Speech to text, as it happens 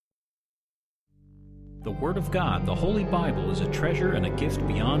The Word of God, the Holy Bible, is a treasure and a gift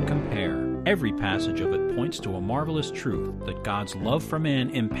beyond compare. Every passage of it points to a marvelous truth that God's love for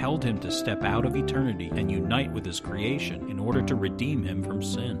man impelled him to step out of eternity and unite with his creation in order to redeem him from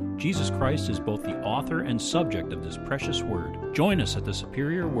sin. Jesus Christ is both the author and subject of this precious Word. Join us at the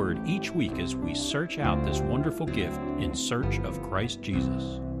Superior Word each week as we search out this wonderful gift in search of Christ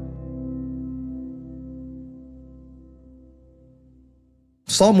Jesus.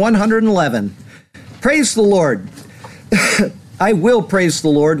 Psalm 111. Praise the Lord. I will praise the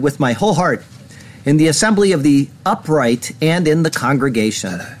Lord with my whole heart, in the assembly of the upright and in the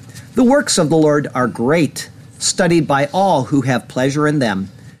congregation. The works of the Lord are great, studied by all who have pleasure in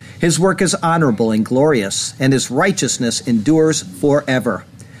them. His work is honorable and glorious, and his righteousness endures forever.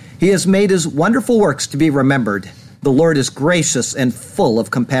 He has made his wonderful works to be remembered. The Lord is gracious and full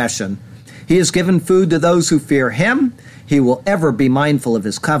of compassion. He has given food to those who fear him. He will ever be mindful of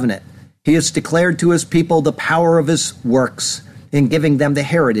his covenant. He has declared to his people the power of his works, in giving them the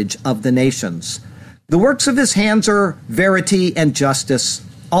heritage of the nations. The works of his hands are verity and justice.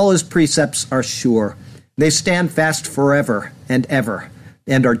 All his precepts are sure. They stand fast forever and ever,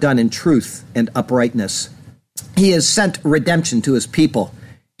 and are done in truth and uprightness. He has sent redemption to his people.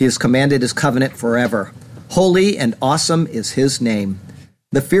 He has commanded his covenant forever. Holy and awesome is his name.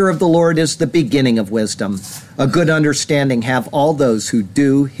 The fear of the Lord is the beginning of wisdom. A good understanding have all those who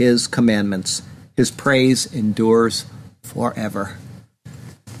do his commandments. His praise endures forever.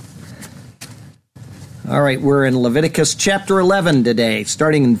 All right, we're in Leviticus chapter 11 today,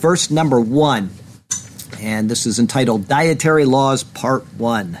 starting in verse number 1. And this is entitled Dietary Laws, Part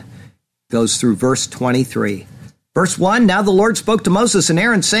 1. Goes through verse 23. Verse 1, Now the Lord spoke to Moses and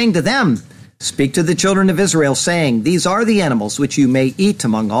Aaron, saying to them, Speak to the children of Israel, saying, These are the animals which you may eat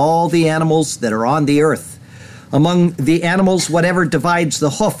among all the animals that are on the earth. Among the animals, whatever divides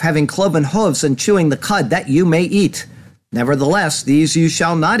the hoof, having cloven hooves and chewing the cud, that you may eat. Nevertheless, these you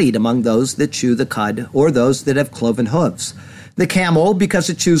shall not eat among those that chew the cud, or those that have cloven hooves. The camel,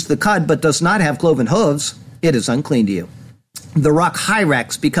 because it chews the cud, but does not have cloven hooves, it is unclean to you. The rock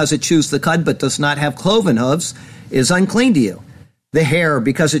hyrax, because it chews the cud, but does not have cloven hooves, is unclean to you. The hare,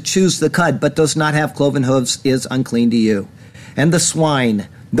 because it chews the cud, but does not have cloven hooves, is unclean to you. And the swine,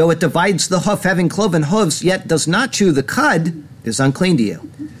 though it divides the hoof, having cloven hooves, yet does not chew the cud, is unclean to you.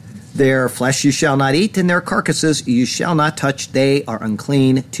 Their flesh you shall not eat, and their carcasses you shall not touch. They are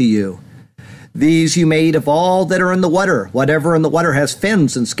unclean to you. These you may eat of all that are in the water. Whatever in the water has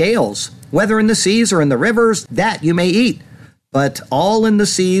fins and scales, whether in the seas or in the rivers, that you may eat. But all in the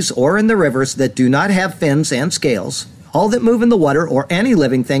seas or in the rivers that do not have fins and scales, all that move in the water, or any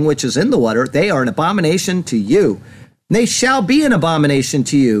living thing which is in the water, they are an abomination to you. They shall be an abomination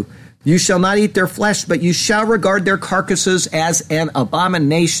to you. You shall not eat their flesh, but you shall regard their carcasses as an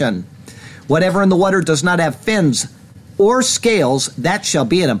abomination. Whatever in the water does not have fins or scales, that shall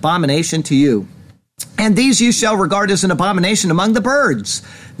be an abomination to you. And these you shall regard as an abomination among the birds.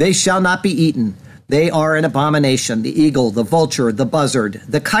 They shall not be eaten. They are an abomination, the eagle, the vulture, the buzzard,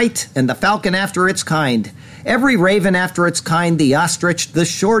 the kite, and the falcon after its kind, every raven after its kind, the ostrich, the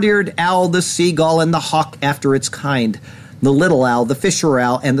short-eared owl, the seagull, and the hawk after its kind, the little owl, the fisher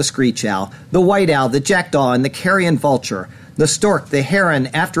owl, and the screech owl, the white owl, the jackdaw, and the carrion vulture, the stork, the heron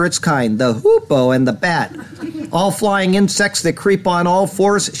after its kind, the hoopoe, and the bat. All flying insects that creep on all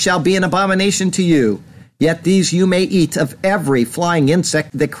fours shall be an abomination to you. Yet these you may eat of every flying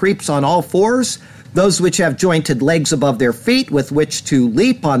insect that creeps on all fours, those which have jointed legs above their feet with which to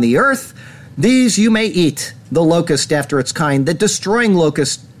leap on the earth, these you may eat, the locust after its kind, the destroying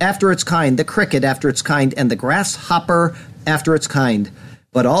locust after its kind, the cricket after its kind, and the grasshopper after its kind.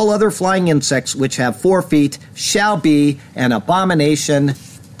 But all other flying insects which have 4 feet shall be an abomination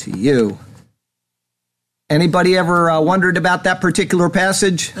to you. Anybody ever wondered about that particular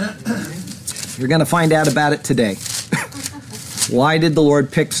passage? You're going to find out about it today. Why did the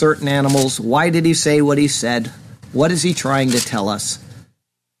Lord pick certain animals? Why did he say what he said? What is he trying to tell us?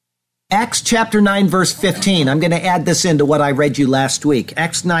 Acts chapter 9, verse 15. I'm going to add this into what I read you last week.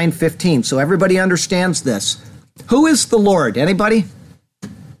 Acts 9:15, so everybody understands this. Who is the Lord? Anybody?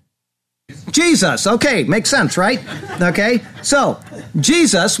 Jesus. Okay, makes sense, right? Okay, so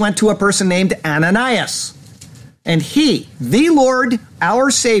Jesus went to a person named Ananias. And he, the Lord, our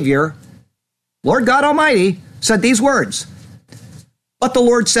Savior, Lord God Almighty, said these words. But the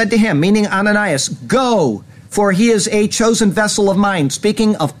Lord said to him, meaning Ananias, Go, for he is a chosen vessel of mine,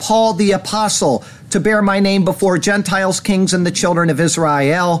 speaking of Paul the apostle, to bear my name before Gentiles, kings, and the children of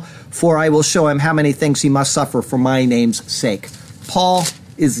Israel, for I will show him how many things he must suffer for my name's sake. Paul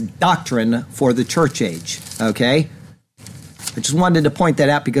is doctrine for the church age, okay? I just wanted to point that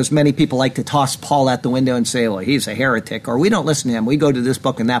out because many people like to toss Paul out the window and say, well, he's a heretic, or we don't listen to him. We go to this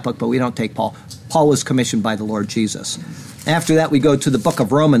book and that book, but we don't take Paul. Paul was commissioned by the Lord Jesus. After that, we go to the book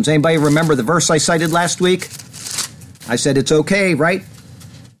of Romans. Anybody remember the verse I cited last week? I said it's okay, right?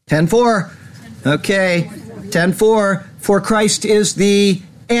 10:4. Okay, 10:4. For Christ is the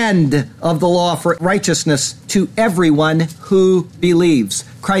end of the law for righteousness to everyone who believes.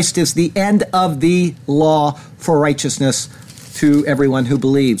 Christ is the end of the law for righteousness to everyone who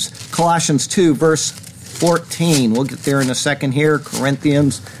believes. Colossians 2, verse 14. We'll get there in a second here.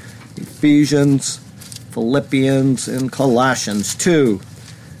 Corinthians, Ephesians, Philippians, and Colossians 2.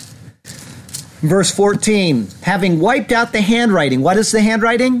 Verse 14. Having wiped out the handwriting. What is the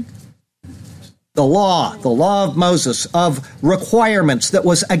handwriting? The law of Moses, of requirements that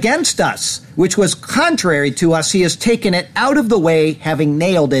was against us, which was contrary to us. He has taken it out of the way, having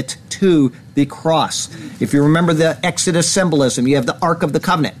nailed it to the cross. If you remember the Exodus symbolism, you have the Ark of the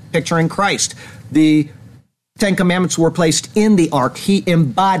Covenant, picturing Christ. The Ten Commandments were placed in the Ark. He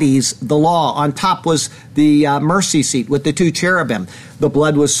embodies the law. On top was the mercy seat with the two cherubim. The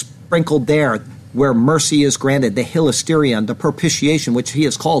blood was sprinkled there, where mercy is granted, the hilasterion, the propitiation, which he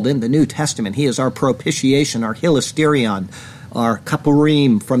is called in the New Testament. He is our propitiation, our hilasterion, our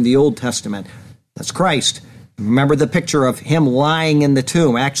kapurim from the Old Testament. That's Christ. Remember the picture of him lying in the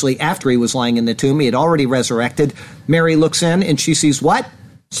tomb. Actually, after he was lying in the tomb, he had already resurrected. Mary looks in and she sees what?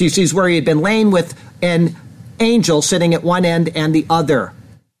 She sees where he had been laying with an angel sitting at one end and the other.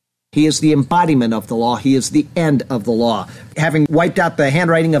 He is the embodiment of the law. He is the end of the law. Having wiped out the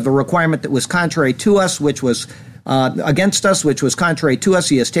handwriting of the requirement that was contrary to us, which was against us, which was contrary to us,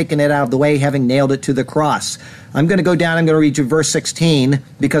 he has taken it out of the way, having nailed it to the cross. I'm going to go down. I'm going to read you verse 16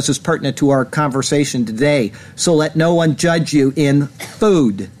 because it's pertinent to our conversation today. So let no one judge you in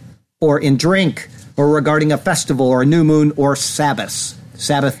food or in drink or regarding a festival or a new moon or Sabbath.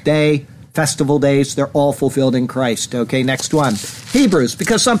 Sabbath day, festival days, they're all fulfilled in Christ. Okay, next one. Hebrews,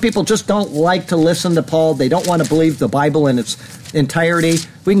 because some people just don't like to listen to Paul. They don't want to believe the Bible in its entirety.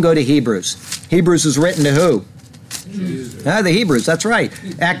 We can go to Hebrews. Hebrews is written to who? The Hebrews, that's right.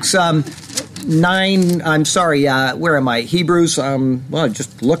 Acts 9, where am I? Hebrews,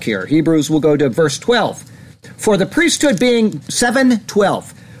 just look here. Hebrews, we'll go to verse 12. For the priesthood being,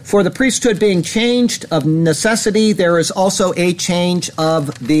 7:12. For the priesthood being changed of necessity, there is also a change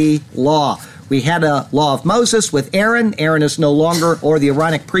of the law. We had a law of Moses with Aaron. Aaron is no longer, or the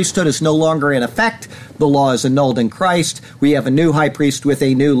Aaronic priesthood is no longer in effect. The law is annulled in Christ. We have a new high priest with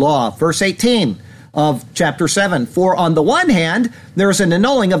a new law. Verse 18 of chapter 7. For on the one hand, there is an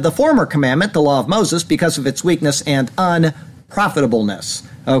annulling of the former commandment, the law of Moses, because of its weakness and unprofitableness.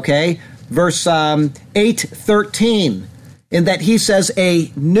 Okay? Verse 8:13. In that he says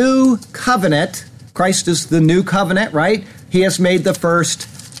a new covenant, Christ is the new covenant, right? He has made the first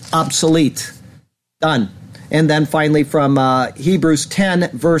obsolete. Done. And then finally from Hebrews 10,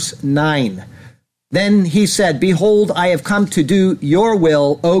 verse 9. Then he said, behold, I have come to do your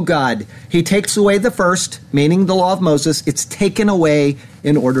will, O God. He takes away the first, meaning the law of Moses. It's taken away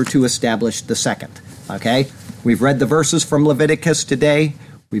in order to establish the second. Okay? We've read the verses from Leviticus today.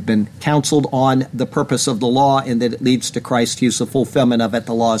 We've been counseled on the purpose of the law and that it leads to Christ. He is the fulfillment of it.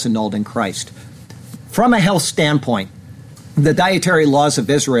 The law is annulled in Christ. From a health standpoint, the dietary laws of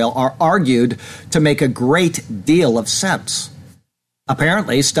Israel are argued to make a great deal of sense.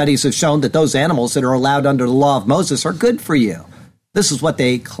 Apparently, studies have shown that those animals that are allowed under the law of Moses are good for you. This is what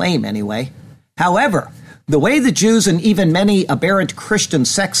they claim anyway. However, the way the Jews and even many aberrant Christian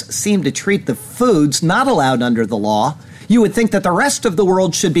sects seem to treat the foods not allowed under the law, you would think that the rest of the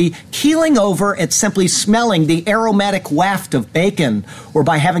world should be keeling over at simply smelling the aromatic waft of bacon or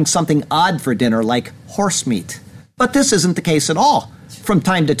by having something odd for dinner like horse meat. But this isn't the case at all. From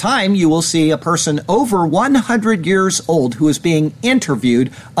time to time, you will see a person over 100 years old who is being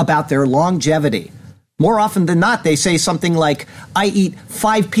interviewed about their longevity. More often than not, they say something like, I eat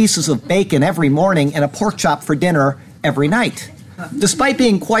 5 pieces of bacon every morning and a pork chop for dinner every night. Despite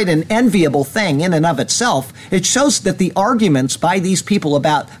being quite an enviable thing in and of itself, it shows that the arguments by these people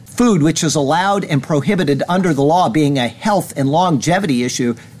about food which is allowed and prohibited under the law being a health and longevity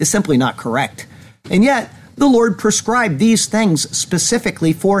issue is simply not correct. And yet, the Lord prescribed these things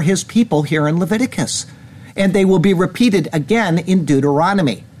specifically for his people here in Leviticus, and they will be repeated again in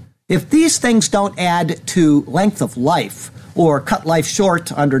Deuteronomy. If these things don't add to length of life or cut life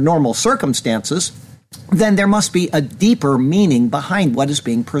short under normal circumstances, then there must be a deeper meaning behind what is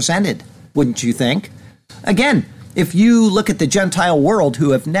being presented, wouldn't you think? Again, If you look at the Gentile world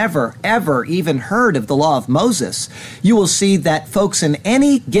who have never, ever even heard of the law of Moses, you will see that folks in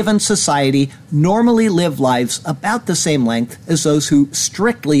any given society normally live lives about the same length as those who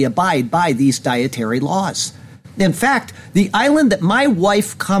strictly abide by these dietary laws. In fact, the island that my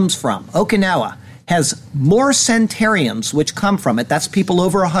wife comes from, Okinawa, has more centenarians which come from it, that's people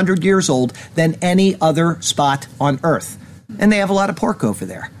over 100 years old, than any other spot on earth. And they have a lot of pork over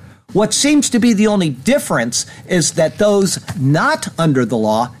there. What seems to be the only difference is that those not under the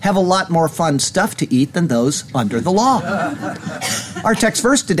law have a lot more fun stuff to eat than those under the law. Our text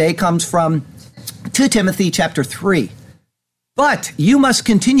verse today comes from 2 Timothy chapter 3. But you must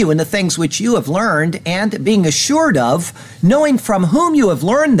continue in the things which you have learned and being assured of, knowing from whom you have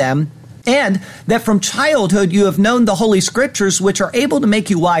learned them, and that from childhood you have known the Holy Scriptures, which are able to make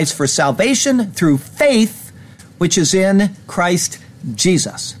you wise for salvation through faith, which is in Christ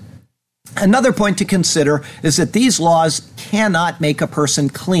Jesus. Another point to consider is that these laws cannot make a person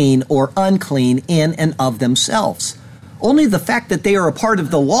clean or unclean in and of themselves. Only the fact that they are a part of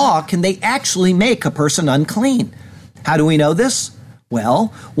the law can they actually make a person unclean. How do we know this? Well,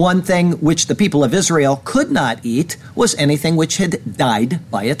 one thing which the people of Israel could not eat was anything which had died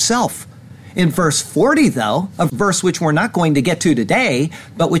by itself. In verse 40, though, a verse which we're not going to get to today,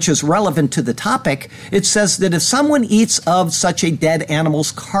 but which is relevant to the topic, it says that if someone eats of such a dead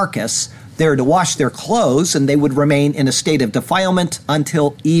animal's carcass, they are to wash their clothes, and they would remain in a state of defilement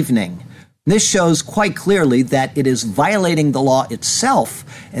until evening. This shows quite clearly that it is violating the law itself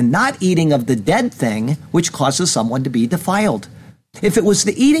and not eating of the dead thing which causes someone to be defiled. If it was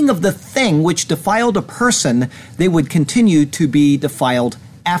the eating of the thing which defiled a person, they would continue to be defiled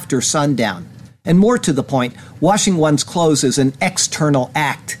after sundown. And more to the point, washing one's clothes is an external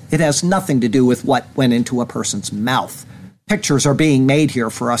act. It has nothing to do with what went into a person's mouth. Pictures are being made here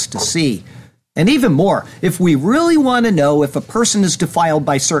for us to see. And even more, if we really want to know if a person is defiled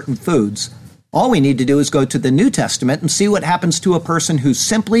by certain foods, all we need to do is go to the New Testament and see what happens to a person who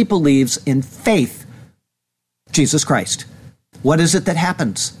simply believes in faith, Jesus Christ. What is it that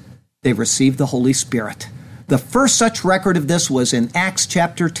happens? They receive the Holy Spirit. The first such record of this was in Acts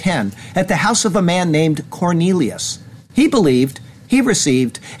chapter 10 at the house of a man named Cornelius. He believed, he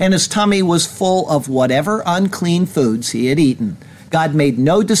received, and his tummy was full of whatever unclean foods he had eaten. God made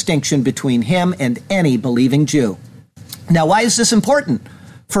no distinction between him and any believing Jew. Now, why is this important?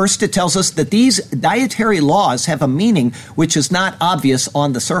 First, it tells us that these dietary laws have a meaning which is not obvious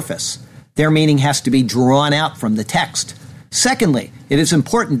on the surface. Their meaning has to be drawn out from the text. Secondly, it is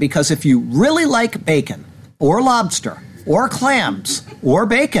important because if you really like bacon, or lobster, or clams, or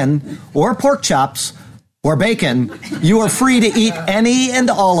bacon, or pork chops, or bacon, you are free to eat any and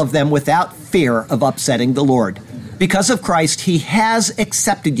all of them without fear of upsetting the Lord. Because of Christ, he has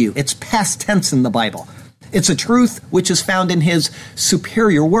accepted you. It's past tense in the Bible. It's a truth which is found in his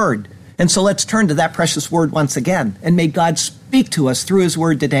superior word. And so let's turn to that precious word once again, and may God speak to us through his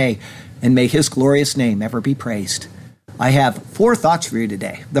word today, and may his glorious name ever be praised. I have 4 thoughts for you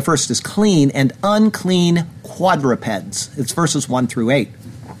today. The first is clean and unclean quadrupeds. It's verses 1 through 8.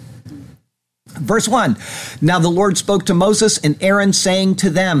 Verse 1, Now the Lord spoke to Moses and Aaron, saying to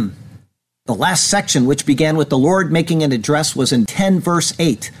them. The last section, which began with the Lord making an address, was in 10 verse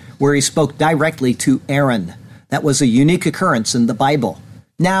 8, where he spoke directly to Aaron. That was a unique occurrence in the Bible.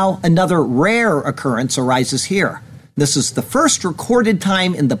 Now, another rare occurrence arises here. This is the first recorded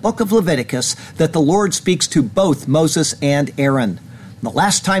time in the book of Leviticus that the Lord speaks to both Moses and Aaron. The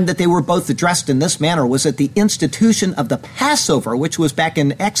last time that they were both addressed in this manner was at the institution of the Passover, which was back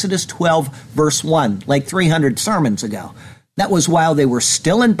in Exodus 12, verse 1, like 300 sermons ago. That was while they were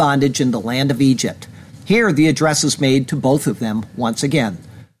still in bondage in the land of Egypt. Here, the address is made to both of them once again.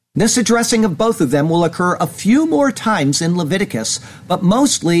 This addressing of both of them will occur a few more times in Leviticus, but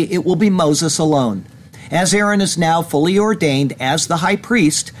mostly it will be Moses alone. As Aaron is now fully ordained as the high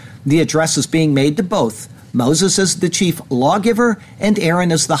priest, the address is being made to both. Moses is the chief lawgiver, and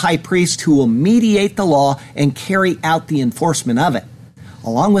Aaron is the high priest who will mediate the law and carry out the enforcement of it.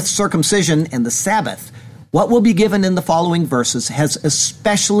 Along with circumcision and the Sabbath, what will be given in the following verses has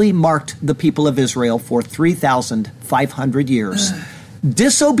especially marked the people of Israel for 3,500 years.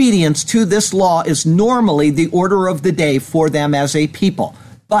 Disobedience to this law is normally the order of the day for them as a people,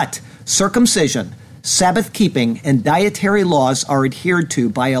 but circumcision, Sabbath keeping, and dietary laws are adhered to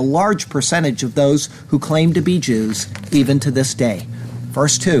by a large percentage of those who claim to be Jews, even to this day.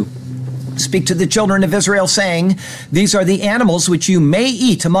 Verse 2, Speak to the children of Israel, saying, These are the animals which you may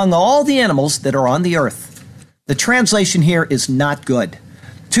eat among all the animals that are on the earth. The translation here is not good.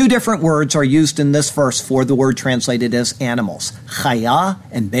 2 different words are used in this verse for the word translated as animals, chaya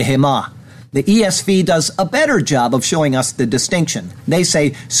and behemah. The ESV does a better job of showing us the distinction. They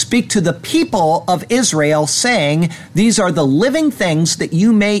say, speak to the people of Israel, saying, these are the living things that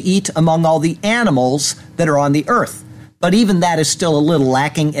you may eat among all the animals that are on the earth. But even that is still a little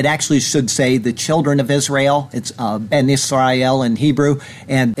lacking. It actually should say the children of Israel. It's Ben Israel in Hebrew.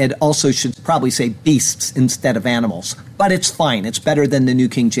 And it also should probably say beasts instead of animals. But it's fine. It's better than the New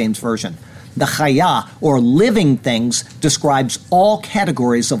King James Version. The chaya, or living things, describes all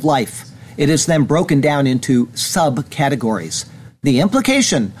categories of life. It is then broken down into subcategories. The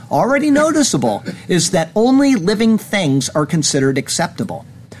implication, already noticeable, is that only living things are considered acceptable.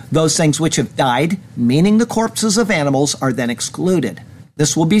 Those things which have died, meaning the corpses of animals, are then excluded.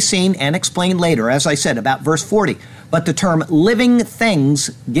 This will be seen and explained later, as I said, about verse 40. But the term living things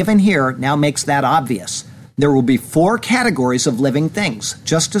given here now makes that obvious. There will be 4 categories of living things,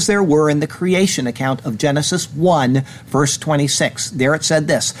 just as there were in the creation account of Genesis 1, verse 26. There it said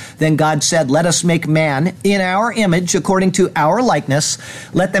this, then God said, let us make man in our image, according to our likeness.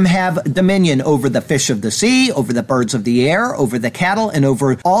 Let them have dominion over the fish of the sea, over the birds of the air, over the cattle, and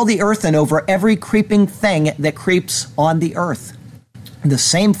over all the earth, and over every creeping thing that creeps on the earth. The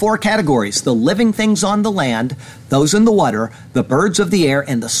same 4 categories, the living things on the land, those in the water, the birds of the air,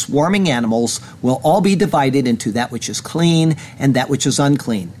 and the swarming animals, will all be divided into that which is clean and that which is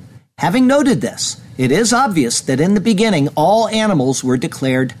unclean. Having noted this, it is obvious that in the beginning all animals were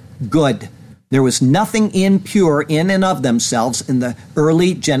declared good. There was nothing impure in and of themselves in the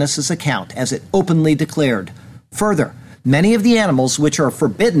early Genesis account, as it openly declared. Further, many of the animals which are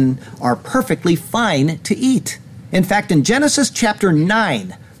forbidden are perfectly fine to eat. In fact, in Genesis chapter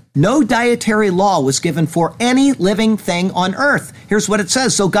 9, no dietary law was given for any living thing on earth. Here's what it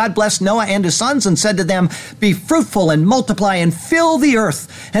says. So God blessed Noah and his sons and said to them, be fruitful and multiply and fill the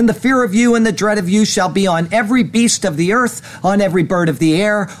earth. And the fear of you and the dread of you shall be on every beast of the earth, on every bird of the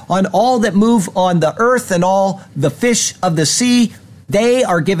air, on all that move on the earth and all the fish of the sea. They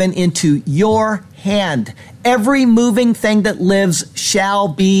are given into your hand. Every moving thing that lives shall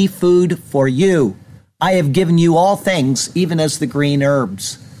be food for you. I have given you all things, even as the green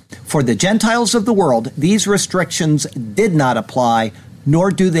herbs. For the Gentiles of the world, these restrictions did not apply,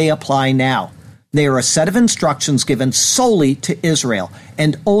 nor do they apply now. They are a set of instructions given solely to Israel,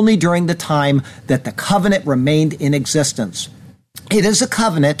 and only during the time that the covenant remained in existence. It is a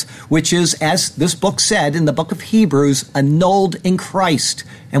covenant which is, as this book said in the book of Hebrews, annulled in Christ,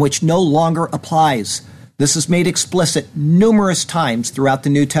 and which no longer applies. This is made explicit numerous times throughout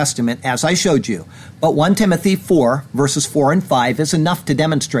the New Testament, as I showed you. But 1 Timothy 4, verses 4 and 5 is enough to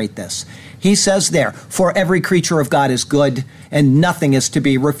demonstrate this. He says there, for every creature of God is good, and nothing is to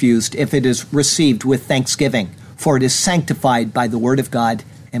be refused if it is received with thanksgiving, for it is sanctified by the word of God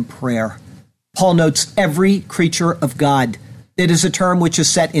and prayer. Paul notes every creature of God. It is a term which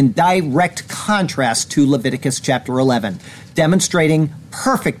is set in direct contrast to Leviticus chapter 11, demonstrating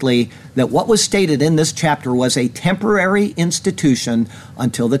perfectly that what was stated in this chapter was a temporary institution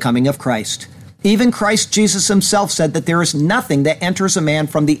until the coming of Christ. Even Christ Jesus himself said that there is nothing that enters a man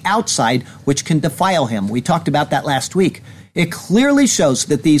from the outside which can defile him. We talked about that last week. It clearly shows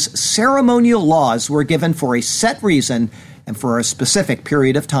that these ceremonial laws were given for a set reason and for a specific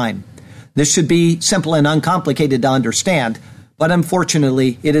period of time. This should be simple and uncomplicated to understand, but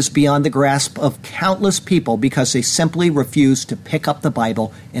unfortunately, it is beyond the grasp of countless people because they simply refuse to pick up the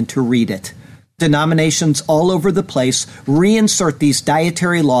Bible and to read it. Denominations all over the place reinsert these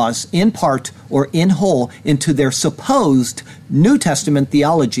dietary laws in part or in whole into their supposed New Testament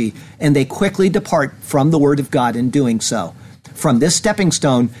theology, and they quickly depart from the Word of God in doing so. From this stepping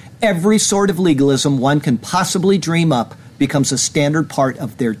stone, every sort of legalism one can possibly dream up becomes a standard part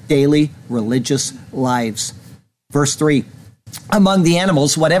of their daily religious lives. Verse 3. Among the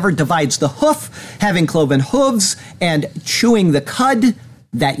animals, whatever divides the hoof, having cloven hooves, and chewing the cud,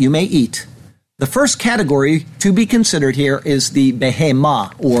 that you may eat. The first category to be considered here is the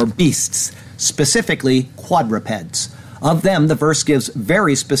behemah, or beasts, specifically quadrupeds. Of them, the verse gives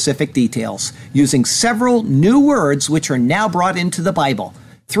very specific details, using several new words which are now brought into the Bible.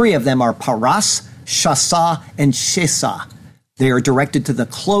 3 of them are paras, shasa, and shesa. They are directed to the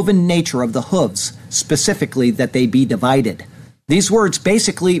cloven nature of the hooves, specifically that they be divided. These words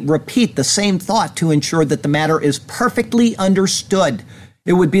basically repeat the same thought to ensure that the matter is perfectly understood.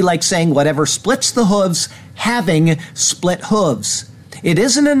 It would be like saying whatever splits the hooves, having split hooves. It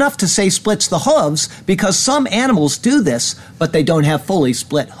isn't enough to say splits the hooves because some animals do this, but they don't have fully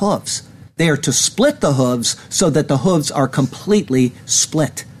split hooves. They are to split the hooves so that the hooves are completely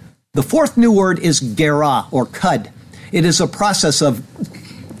split. The 4th new word is gerah, or cud. It is a process of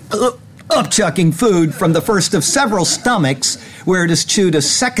upchucking food from the first of several stomachs, where it is chewed a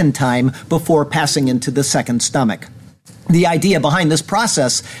second time before passing into the second stomach. The idea behind this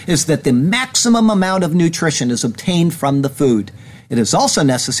process is that the maximum amount of nutrition is obtained from the food. It is also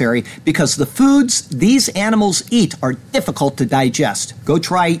necessary because the foods these animals eat are difficult to digest. Go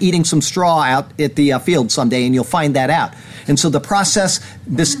try eating some straw out at the field someday and you'll find that out. And so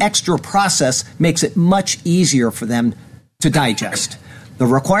this extra process makes it much easier for them to digest. The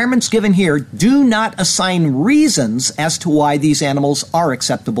requirements given here do not assign reasons as to why these animals are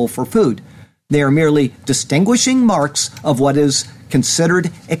acceptable for food. They are merely distinguishing marks of what is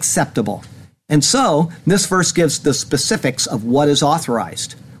considered acceptable. And so, this verse gives the specifics of what is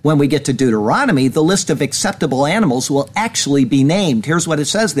authorized. When we get to Deuteronomy, the list of acceptable animals will actually be named. Here's what it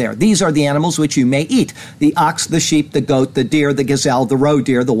says there. These are the animals which you may eat: the ox, the sheep, the goat, the deer, the gazelle, the roe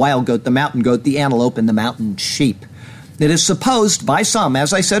deer, the wild goat, the mountain goat, the antelope, and the mountain sheep. It is supposed by some,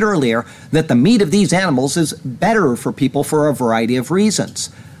 as I said earlier, that the meat of these animals is better for people for a variety of reasons.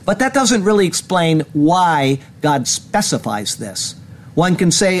 But that doesn't really explain why God specifies this. One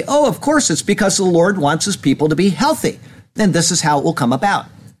can say, oh, of course, it's because the Lord wants his people to be healthy, and this is how it will come about.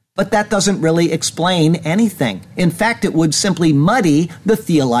 But that doesn't really explain anything. In fact, it would simply muddy the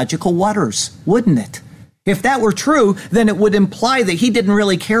theological waters, wouldn't it? If that were true, then it would imply that he didn't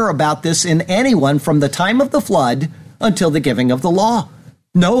really care about this in anyone from the time of the flood until the giving of the law.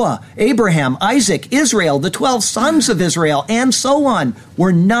 Noah, Abraham, Isaac, Israel, the 12 sons of Israel, and so on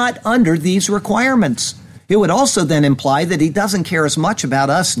were not under these requirements. It would also then imply that he doesn't care as much about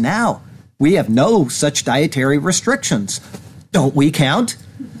us now. We have no such dietary restrictions. Don't we count?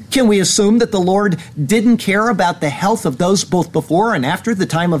 Can we assume that the Lord didn't care about the health of those both before and after the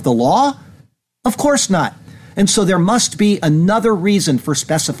time of the law? Of course not. And so there must be another reason for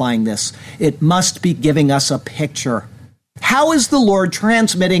specifying this. It must be giving us a picture. How is the Lord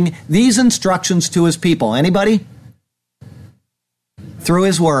transmitting these instructions to his people? Anybody? Through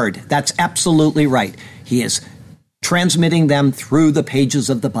his word. That's absolutely right. He is transmitting them through the pages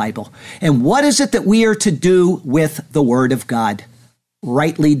of the Bible. And what is it that we are to do with the word of God?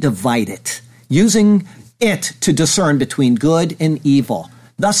 Rightly divide it, using it to discern between good and evil.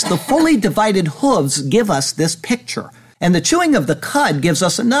 Thus, the fully divided hooves give us this picture, and the chewing of the cud gives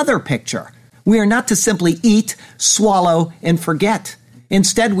us another picture. We are not to simply eat, swallow, and forget.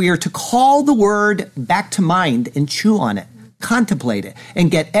 Instead, we are to call the word back to mind and chew on it, contemplate it,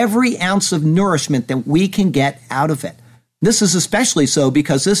 and get every ounce of nourishment that we can get out of it. This is especially so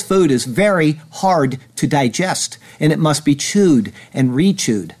because this food is very hard to digest, and it must be chewed and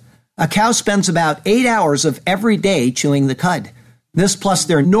rechewed. A cow spends about 8 hours of every day chewing the cud. This plus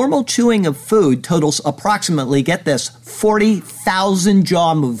their normal chewing of food totals approximately, get this, 40,000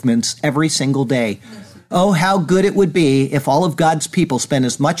 jaw movements every single day. Oh, how good it would be if all of God's people spent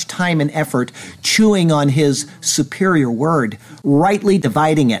as much time and effort chewing on his superior word, rightly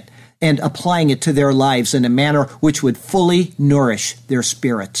dividing it, and applying it to their lives in a manner which would fully nourish their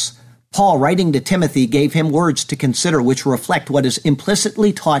spirits. Paul, writing to Timothy, gave him words to consider which reflect what is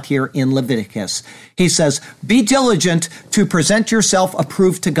implicitly taught here in Leviticus. He says, "Be diligent to present yourself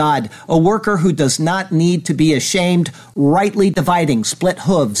approved to God, a worker who does not need to be ashamed, rightly dividing, split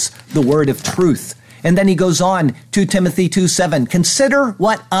hooves, the word of truth." And then he goes on, 2 Timothy 2:7, "Consider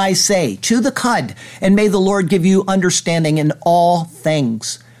what I say, chew the cud, and may the Lord give you understanding in all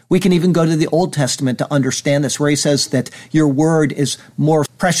things." We can even go to the Old Testament to understand this, where he says that your word is more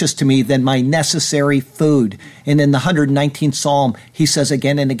precious to me than my necessary food. And in the 119th Psalm, he says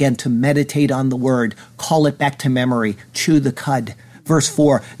again and again to meditate on the word, call it back to memory, chew the cud. Verse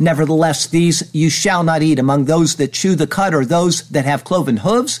 4, "Nevertheless, these you shall not eat among those that chew the cud or those that have cloven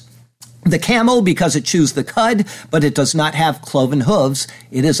hooves. The camel, because it chews the cud, but it does not have cloven hooves,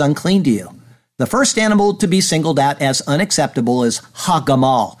 it is unclean to you." The first animal to be singled out as unacceptable is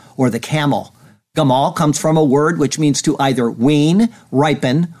ha-gamal, or the camel. Gamal comes from a word which means to either wean,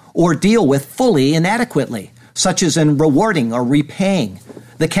 ripen, or deal with fully and adequately, such as in rewarding or repaying.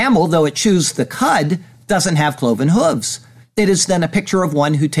 The camel, though it chews the cud, doesn't have cloven hooves. It is then a picture of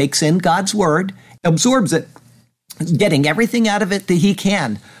one who takes in God's word, absorbs it, getting everything out of it that he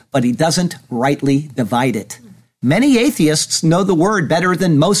can, but he doesn't rightly divide it. Many atheists know the word better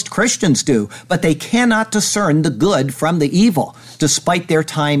than most Christians do, but they cannot discern the good from the evil, despite their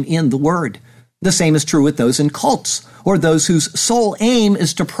time in the word. The same is true with those in cults, or those whose sole aim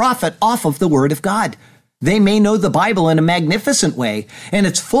is to profit off of the word of God. They may know the Bible in a magnificent way, and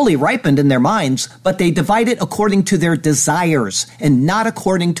it's fully ripened in their minds, but they divide it according to their desires and not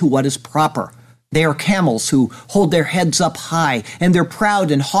according to what is proper. They are camels who hold their heads up high, and they're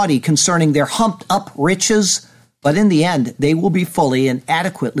proud and haughty concerning their humped up riches. But in the end, they will be fully and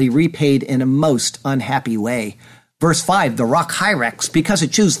adequately repaid in a most unhappy way. Verse 5, the rock hyrax, because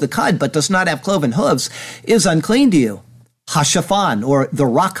it chews the cud but does not have cloven hooves, is unclean to you. Hashaphan, or the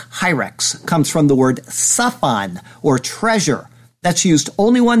rock hyrax, comes from the word saphon, or treasure. That's used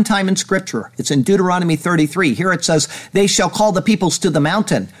only one time in Scripture. It's in Deuteronomy 33. Here it says, they shall call the peoples to the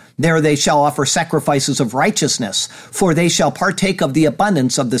mountain. There they shall offer sacrifices of righteousness, for they shall partake of the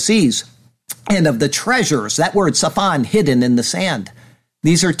abundance of the seas and of the treasures, that word saphon, hidden in the sand.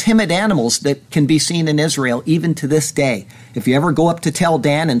 These are timid animals that can be seen in Israel even to this day. If you ever go up to Tel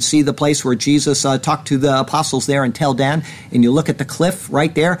Dan and see the place where Jesus talked to the apostles there in Tel Dan, and you look at the cliff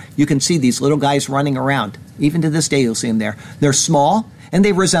right there, you can see these little guys running around. Even to this day, you'll see them there. They're small, and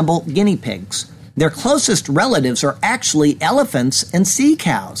they resemble guinea pigs. Their closest relatives are actually elephants and sea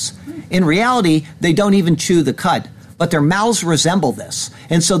cows. In reality, they don't even chew the cud, but their mouths resemble this.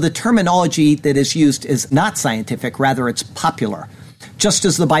 And so the terminology that is used is not scientific, rather it's popular. Just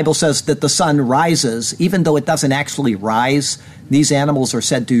as the Bible says that the sun rises, even though it doesn't actually rise, these animals are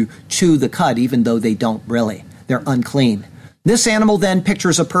said to chew the cud, even though they don't really. They're unclean. This animal then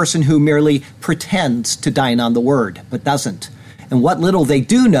pictures a person who merely pretends to dine on the word, but doesn't. And what little they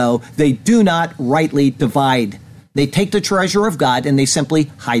do know, they do not rightly divide. They take the treasure of God and they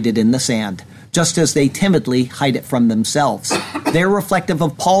simply hide it in the sand, just as they timidly hide it from themselves. They're reflective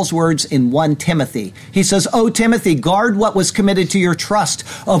of Paul's words in 1 Timothy. He says, O Timothy, guard what was committed to your trust.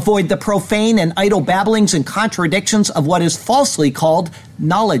 Avoid the profane and idle babblings and contradictions of what is falsely called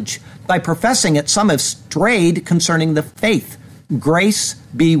knowledge. By professing it, some have strayed concerning the faith. Grace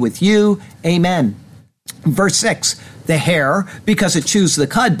be with you. Amen. Verse 6, the hare, because it chews the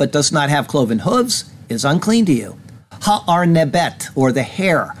cud but does not have cloven hooves, is unclean to you. Ha'arnebet, or the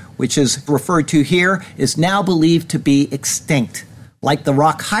hare, which is referred to here, is now believed to be extinct. Like the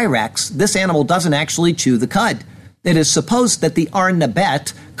rock hyrax, this animal doesn't actually chew the cud. It is supposed that the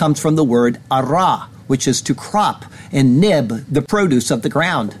arnebet comes from the word ara, which is to crop, and nib, the produce of the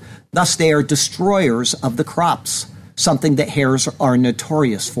ground. Thus they are destroyers of the crops, something that hares are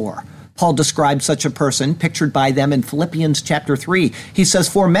notorious for. Paul describes such a person, pictured by them in Philippians chapter 3. He says,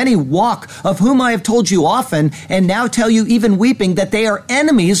 for many walk, of whom I have told you often, and now tell you even weeping, that they are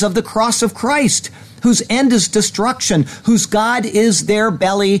enemies of the cross of Christ, whose end is destruction, whose God is their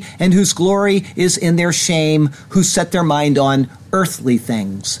belly, and whose glory is in their shame, who set their mind on earthly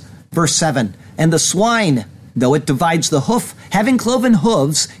things. Verse 7, and the swine, though it divides the hoof, having cloven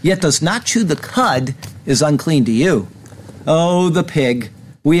hooves, yet does not chew the cud, is unclean to you. Oh, the pig.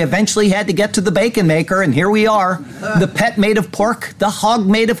 We eventually had to get to the bacon maker, and here we are. The pet made of pork, the hog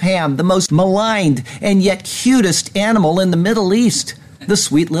made of ham, the most maligned and yet cutest animal in the Middle East, the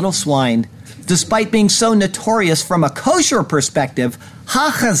sweet little swine. Despite being so notorious from a kosher perspective,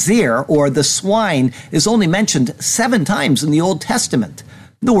 ha-chazir, or the swine, is only mentioned 7 times in the Old Testament.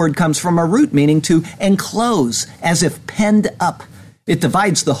 The word comes from a root meaning to enclose, as if penned up. It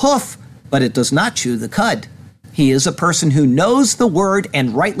divides the hoof, but it does not chew the cud. He is a person who knows the word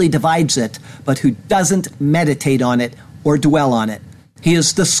and rightly divides it, but who doesn't meditate on it or dwell on it. He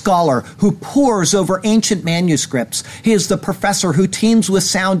is the scholar who pores over ancient manuscripts. He is the professor who teems with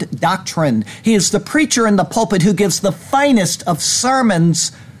sound doctrine. He is the preacher in the pulpit who gives the finest of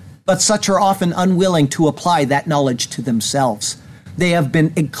sermons, but such are often unwilling to apply that knowledge to themselves. They have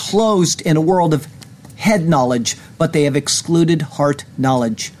been enclosed in a world of head knowledge, but they have excluded heart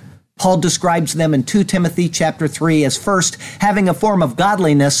knowledge. Paul describes them in 2 Timothy chapter 3 as first having a form of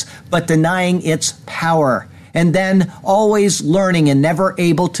godliness, but denying its power, and then always learning and never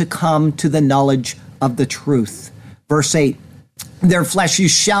able to come to the knowledge of the truth. Verse 8, their flesh you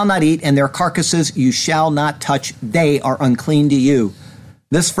shall not eat, and their carcasses you shall not touch. They are unclean to you.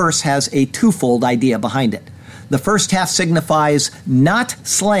 This verse has a twofold idea behind it. The first half signifies not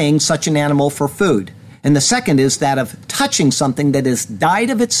slaying such an animal for food. And the second is that of touching something that has died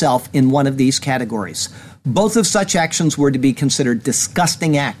of itself in one of these categories. Both of such actions were to be considered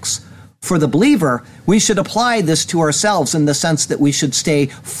disgusting acts. For the believer, we should apply this to ourselves in the sense that we should stay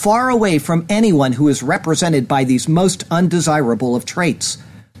far away from anyone who is represented by these most undesirable of traits.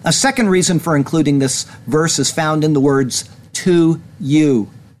 A second reason for including this verse is found in the words, to you.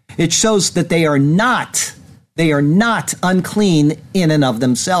 It shows that they are not unclean in and of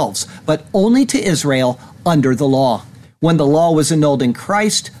themselves, but only to Israel under the law. When the law was annulled in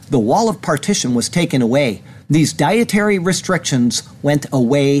Christ, the wall of partition was taken away. These dietary restrictions went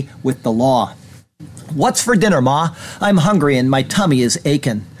away with the law. What's for dinner, Ma? I'm hungry and my tummy is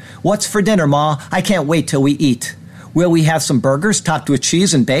aching. What's for dinner, Ma? I can't wait till we eat. Will we have some burgers topped with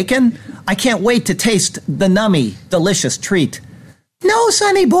cheese and bacon? I can't wait to taste the nummy, delicious treat. No,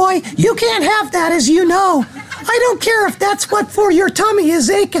 sonny boy, you can't have that, as you know. I don't care if that's what for your tummy is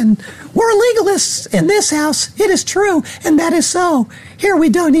aching. We're legalists in this house. It is true, and that is so. Here we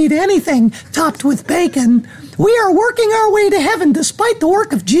don't eat anything topped with bacon. We are working our way to heaven despite the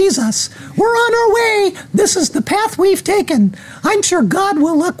work of Jesus. We're on our way. This is the path we've taken. I'm sure God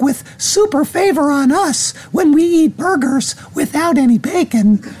will look with super favor on us when we eat burgers without any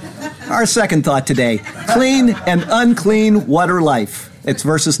bacon. Our second thought today, clean and unclean water life. It's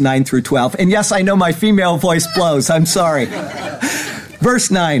verses 9 through 12. And yes, I know my female voice blows. I'm sorry.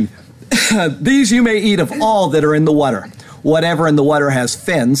 Verse 9, these you may eat of all that are in the water. Whatever in the water has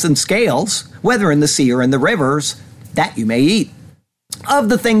fins and scales, whether in the sea or in the rivers, that you may eat. Of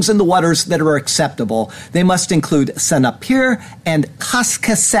the things in the waters that are acceptable, they must include senapir and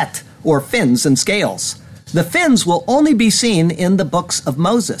kaskaset, or fins and scales. The fins will only be seen in the books of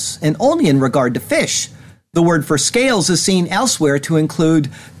Moses, and only in regard to fish. The word for scales is seen elsewhere to include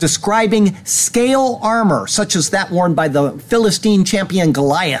describing scale armor, such as that worn by the Philistine champion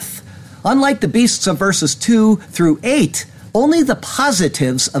Goliath. Unlike the beasts of verses 2 through 8, only the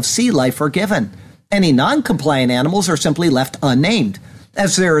positives of sea life are given. Any non-compliant animals are simply left unnamed,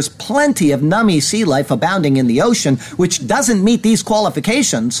 as there is plenty of nummy sea life abounding in the ocean, which doesn't meet these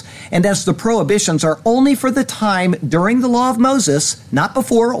qualifications, and as the prohibitions are only for the time during the law of Moses, not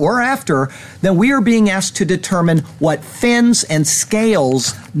before or after, then we are being asked to determine what fins and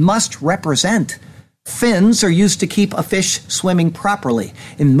scales must represent. Fins are used to keep a fish swimming properly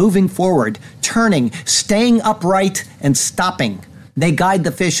in moving forward, turning, staying upright, and stopping. They guide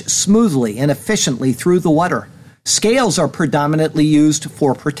the fish smoothly and efficiently through the water. Scales are predominantly used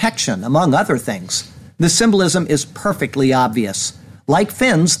for protection, among other things. The symbolism is perfectly obvious. Like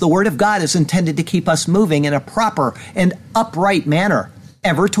fins, the Word of God is intended to keep us moving in a proper and upright manner,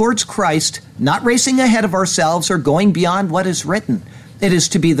 ever towards Christ, not racing ahead of ourselves or going beyond what is written. It is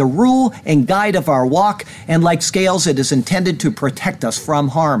to be the rule and guide of our walk, and like scales, it is intended to protect us from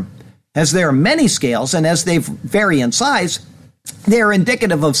harm. As there are many scales, and as they vary in size, they are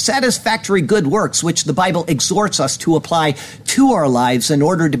indicative of satisfactory good works, which the Bible exhorts us to apply to our lives in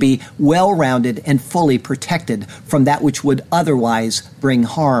order to be well-rounded and fully protected from that which would otherwise bring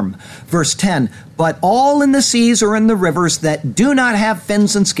harm. Verse 10, but all in the seas or in the rivers that do not have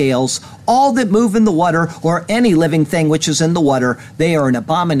fins and scales, all that move in the water or any living thing which is in the water, they are an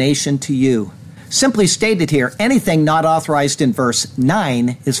abomination to you. Simply stated here, anything not authorized in verse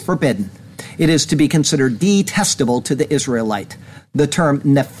 9 is forbidden. It is to be considered detestable to the Israelite. The term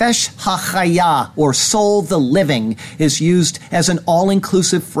nefesh hachaya, or soul the living, is used as an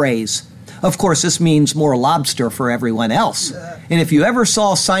all-inclusive phrase. Of course, this means more lobster for everyone else. And if you ever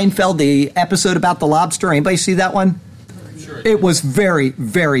saw Seinfeld, the episode about the lobster, anybody see that one? It was very,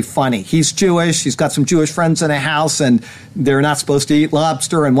 very funny. He's Jewish. He's got some Jewish friends in a house, and they're not supposed to eat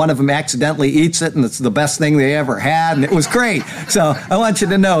lobster, and one of them accidentally eats it, and it's the best thing they ever had, and it was great. So I want you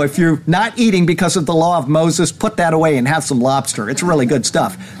to know, if you're not eating because of the law of Moses, put that away and have some lobster. It's really good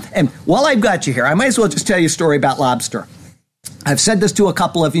stuff. And while I've got you here, I might as well just tell you a story about lobster. I've said this to a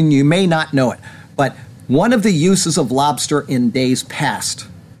couple of you, and you may not know it, but one of the uses of lobster in days past,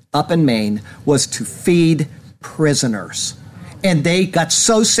 up in Maine, was to feed prisoners. And they got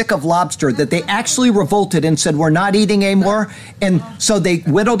so sick of lobster that they actually revolted and said, we're not eating anymore. And so they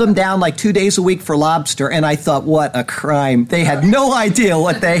whittled them down like 2 days a week for lobster. And I thought, what a crime. They had no idea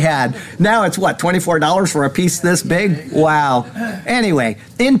what they had. Now it's what, $24 for a piece this big? Wow. Anyway,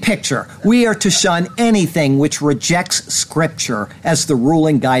 in picture, we are to shun anything which rejects Scripture as the rule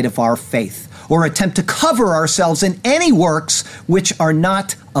and guide of our faith, or attempt to cover ourselves in any works which are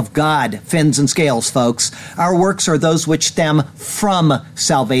not of God. Fins and scales, folks. Our works are those which stem from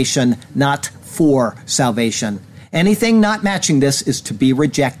salvation, not for salvation. Anything not matching this is to be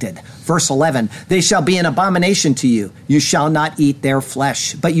rejected. Verse 11, they shall be an abomination to you. You shall not eat their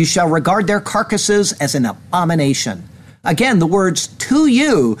flesh, but you shall regard their carcasses as an abomination. Again, the words to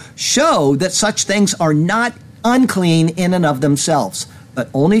you show that such things are not unclean in and of themselves, but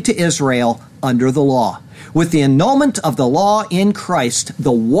only to Israel under the law. With the annulment of the law in Christ,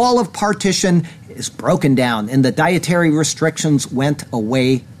 the wall of partition is broken down, and the dietary restrictions went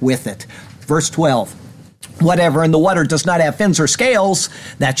away with it. Verse 12, whatever in the water does not have fins or scales,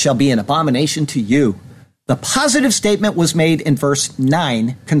 that shall be an abomination to you. The positive statement was made in verse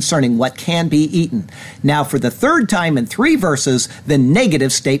 9 concerning what can be eaten. Now, for the third time in 3 verses, the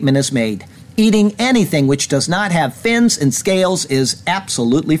negative statement is made. Eating anything which does not have fins and scales is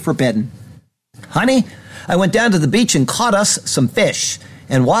absolutely forbidden. Honey, I went down to the beach and caught us some fish.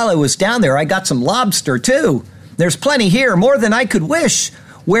 And while I was down there, I got some lobster, too. There's plenty here, more than I could wish.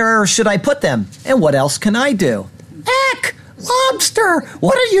 Where should I put them? And what else can I do? Heck, Lobster!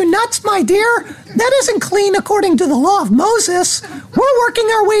 What are you, nuts, my dear? That isn't clean according to the law of Moses. We're working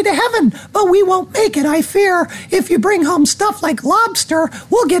our way to heaven, but we won't make it, I fear. If you bring home stuff like lobster,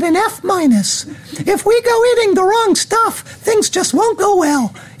 we'll get an F-. If we go eating the wrong stuff, things just won't go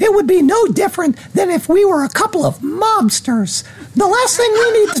well. It would be no different than if we were a couple of mobsters. The last thing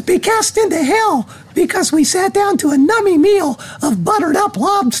we need is be cast into hell because we sat down to a nummy meal of buttered-up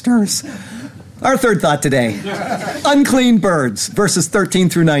lobsters. Our third thought today, unclean birds, verses 13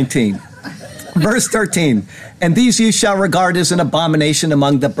 through 19. Verse 13, and these you shall regard as an abomination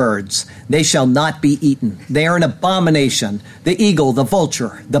among the birds. They shall not be eaten. They are an abomination, the eagle, the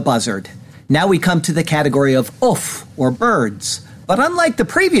vulture, the buzzard. Now we come to the category of oaf, or birds. But unlike the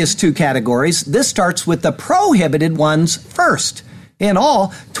previous two categories, this starts with the prohibited ones first. In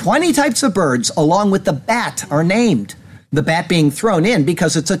all, 20 types of birds, along with the bat, are named. The bat being thrown in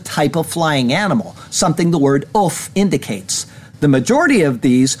because it's a type of flying animal, something the word oaf indicates. The majority of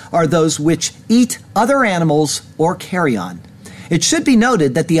these are those which eat other animals or carrion. It should be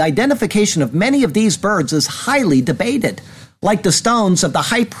noted that the identification of many of these birds is highly debated. Like the stones of the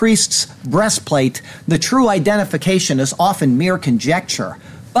high priest's breastplate, the true identification is often mere conjecture.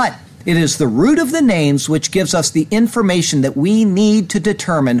 But it is the root of the names which gives us the information that we need to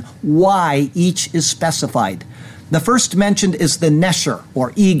determine why each is specified. The first mentioned is the nesher,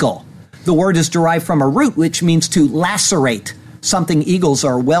 or eagle. The word is derived from a root which means to lacerate, something eagles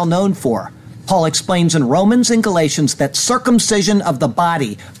are well known for. Paul explains in Romans and Galatians that circumcision of the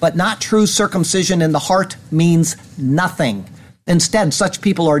body, but not true circumcision in the heart, means nothing. Instead, such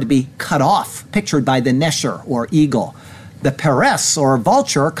people are to be cut off, pictured by the nesher, or eagle. The peres, or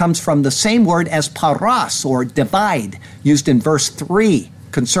vulture, comes from the same word as paras, or divide, used in verse 3,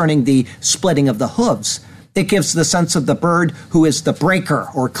 concerning the splitting of the hooves. It gives the sense of the bird who is the breaker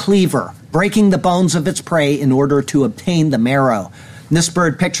or cleaver, breaking the bones of its prey in order to obtain the marrow. This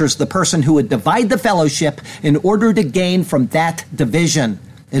bird pictures the person who would divide the fellowship in order to gain from that division.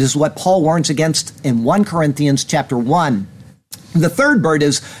 It is what Paul warns against in 1 Corinthians chapter 1. The third bird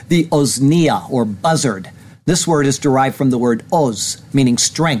is the osnia, or buzzard. This word is derived from the word oz, meaning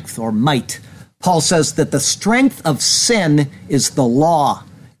strength or might. Paul says that the strength of sin is the law.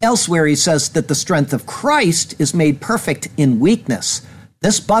 Elsewhere, he says that the strength of Christ is made perfect in weakness.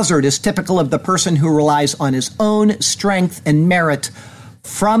 This buzzard is typical of the person who relies on his own strength and merit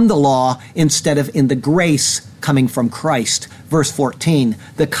from the law instead of in the grace coming from Christ. Verse 14,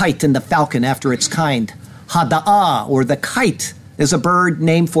 the kite and the falcon after its kind. Hada'ah, or the kite, is a bird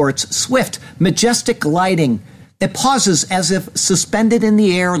named for its swift, majestic gliding. It pauses as if suspended in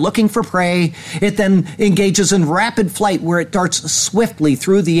the air, looking for prey. It then engages in rapid flight where it darts swiftly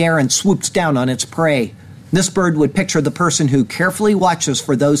through the air and swoops down on its prey. This bird would picture the person who carefully watches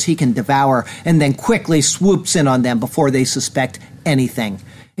for those he can devour and then quickly swoops in on them before they suspect anything.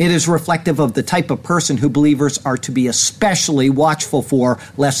 It is reflective of the type of person who believers are to be especially watchful for,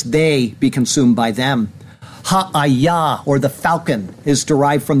 lest they be consumed by them. Ha'ayah, or the falcon, is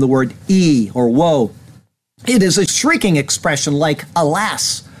derived from the word or woe. It is a shrieking expression like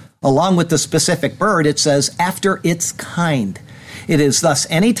alas. Along with the specific bird, it says after its kind. It is thus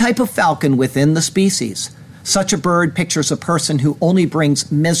any type of falcon within the species. Such a bird pictures a person who only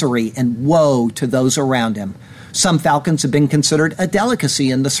brings misery and woe to those around him. Some falcons have been considered a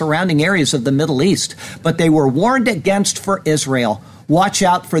delicacy in the surrounding areas of the Middle East, but they were warned against for Israel. Watch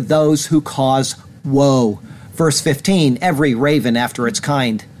out for those who cause woe. Verse 15, every raven after its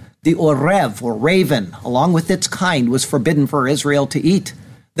kind. The orev, or raven, along with its kind, was forbidden for Israel to eat.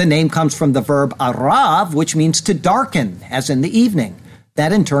 The name comes from the verb arav, which means to darken, as in the evening.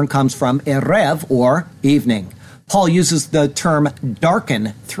 That in turn comes from erev, or evening. Paul uses the term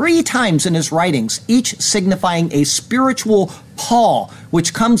darken 3 times in his writings, each signifying a spiritual pall,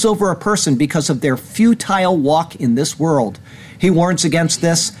 which comes over a person because of their futile walk in this world. He warns against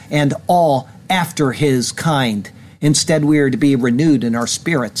this and all after his kind. Instead, we are to be renewed in our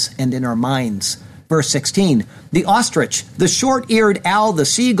spirits and in our minds. Verse 16, the ostrich, the short-eared owl, the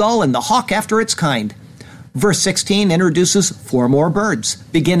seagull, and the hawk after its kind. Verse 16 introduces 4 more birds,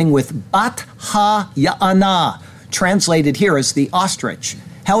 beginning with bat ha-ya'ana, translated here as the ostrich.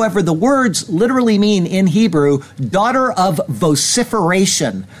 However, the words literally mean in Hebrew, daughter of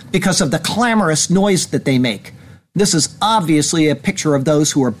vociferation, because of the clamorous noise that they make. This is obviously a picture of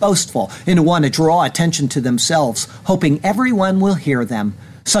those who are boastful and who want to draw attention to themselves, hoping everyone will hear them.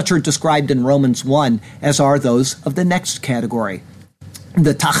 Such are described in Romans 1, as are those of the next category.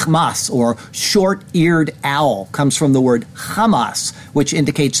 The tachmas, or short-eared owl, comes from the word chamas, which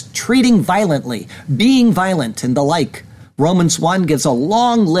indicates treating violently, being violent, and the like. Romans 1 gives a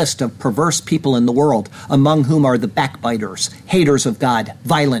long list of perverse people in the world, among whom are the backbiters, haters of God,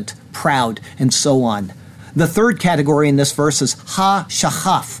 violent, proud, and so on. The third category in this verse is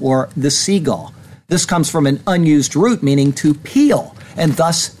ha-shachaf, or the seagull. This comes from an unused root meaning to peel, and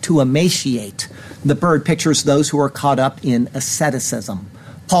thus to emaciate. The bird pictures those who are caught up in asceticism.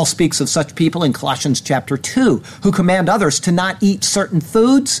 Paul speaks of such people in Colossians chapter 2, who command others to not eat certain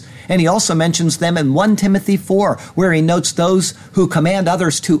foods, and he also mentions them in 1 Timothy 4, where he notes those who command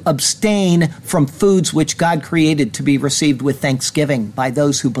others to abstain from foods which God created to be received with thanksgiving by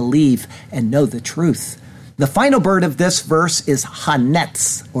those who believe and know the truth. The final bird of this verse is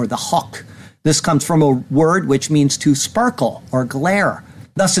hanetz, or the hawk. This comes from a word which means to sparkle or glare.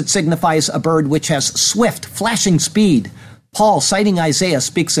 Thus it signifies a bird which has swift, flashing speed. Paul, citing Isaiah,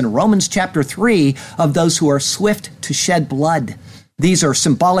 speaks in Romans chapter 3 of those who are swift to shed blood. These are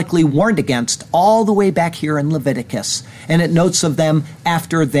symbolically warned against all the way back here in Leviticus, and it notes of them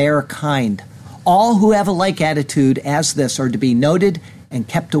after their kind. All who have a like attitude as this are to be noted and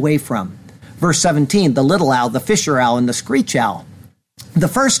kept away from. Verse 17, the little owl, the fisher owl, and the screech owl. The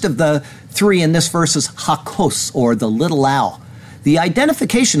first of the three in this verse is hakos, or the little owl. The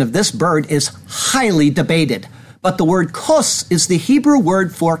identification of this bird is highly debated. But the word kos is the Hebrew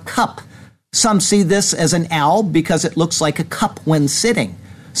word for cup. Some see this as an owl because it looks like a cup when sitting.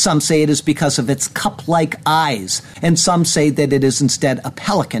 Some say it is because of its cup-like eyes. And some say that it is instead a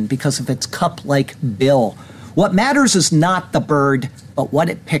pelican because of its cup-like bill. What matters is not the bird, but what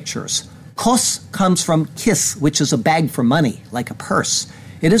it pictures. Kos comes from kis, which is a bag for money, like a purse.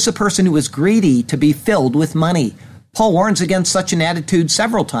 It is a person who is greedy to be filled with money. Paul warns against such an attitude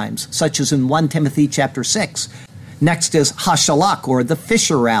several times, such as in 1 Timothy chapter 6. Next is hashalak, or the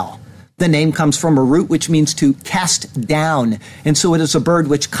fisher owl. The name comes from a root which means to cast down, and so it is a bird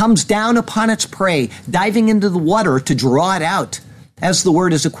which comes down upon its prey, diving into the water to draw it out. As the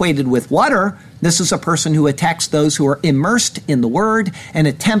word is equated with water, this is a person who attacks those who are immersed in the word and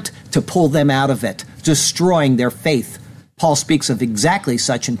attempt to pull them out of it, destroying their faith. Paul speaks of exactly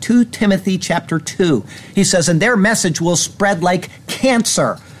such in 2 Timothy chapter 2. He says, and their message will spread like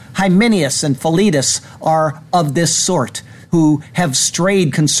cancer. Hymenaeus and Philetus are of this sort, who have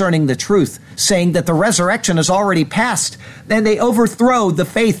strayed concerning the truth, saying that the resurrection has already passed. Then they overthrow the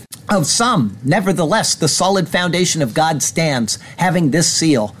faith of some. Nevertheless, the solid foundation of God stands, having this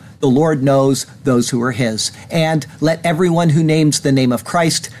seal: the Lord knows those who are his. And let everyone who names the name of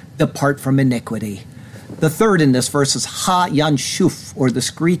Christ depart from iniquity. The third in this verse is ha-yanshuf, or the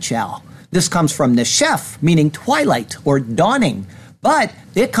screech owl. This comes from neshef, meaning twilight or dawning. But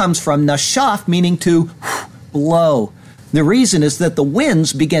it comes from nashaf, meaning to blow. The reason is that the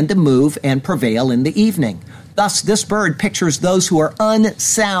winds begin to move and prevail in the evening. Thus, this bird pictures those who are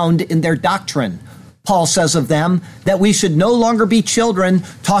unsound in their doctrine. Paul says of them that we should no longer be children,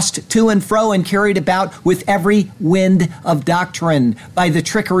 tossed to and fro and carried about with every wind of doctrine, by the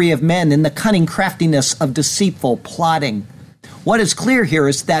trickery of men and the cunning craftiness of deceitful plotting. What is clear here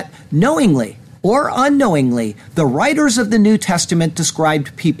is that knowingly or unknowingly, the writers of the New Testament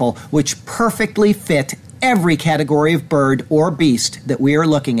described people which perfectly fit every category of bird or beast that we are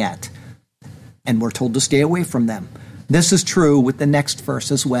looking at. And we're told to stay away from them. This is true with the next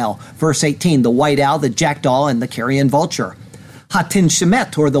verse as well. Verse 18, the white owl, the jackdaw, and the carrion vulture. Hatin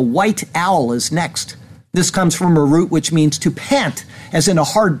shemet, or the white owl, is next. This comes from a root which means to pant, as in a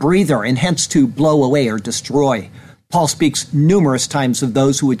hard breather, and hence to blow away or destroy. Paul speaks numerous times of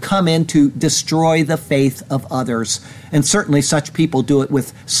those who would come in to destroy the faith of others. And certainly such people do it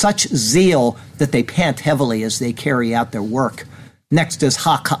with such zeal that they pant heavily as they carry out their work. Next is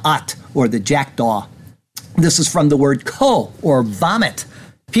ha-ka'at, or the jackdaw. This is from the word ko, or vomit.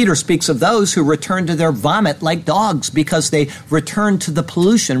 Peter speaks of those who return to their vomit like dogs because they return to the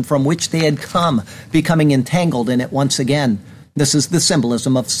pollution from which they had come, becoming entangled in it once again. This is the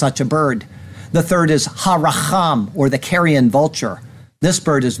symbolism of such a bird. The third is ha-racham, or the carrion vulture. This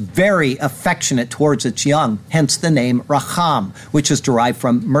bird is very affectionate towards its young, hence the name racham, which is derived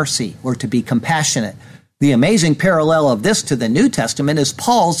from mercy, or to be compassionate. The amazing parallel of this to the New Testament is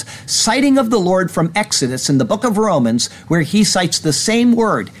Paul's citing of the Lord from Exodus in the book of Romans, where he cites the same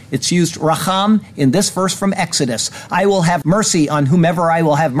word. It's used racham in this verse from Exodus. I will have mercy on whomever I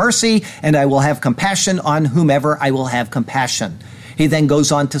will have mercy, and I will have compassion on whomever I will have compassion. He then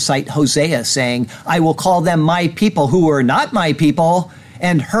goes on to cite Hosea, saying, I will call them my people who were not my people,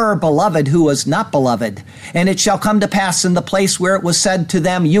 and her beloved who was not beloved. And it shall come to pass in the place where it was said to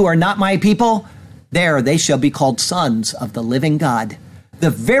them, you are not my people, there they shall be called sons of the living God.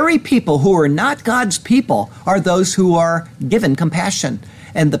 The very people who are not God's people are those who are given compassion.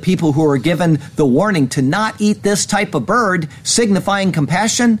 and the people who were given the warning to not eat this type of bird, signifying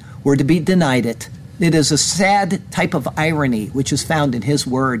compassion, were to be denied it. It is a sad type of irony which is found in his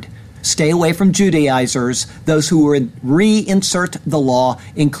word. Stay away from Judaizers, those who would reinsert the law,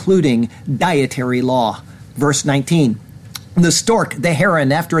 including dietary law. Verse 19, the stork, the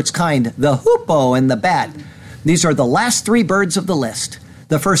heron after its kind, the hoopoe, and the bat. These are the last three birds of the list.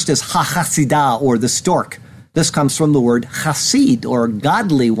 The first is ha-chasidah, or the stork. This comes from the word chasid, or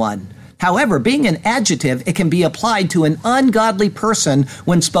godly one. However, being an adjective, it can be applied to an ungodly person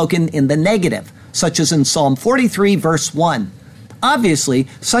when spoken in the negative, such as in Psalm 43, verse 1. Obviously,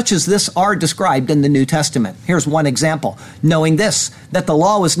 such as this are described in the New Testament. Here's one example. Knowing this, that the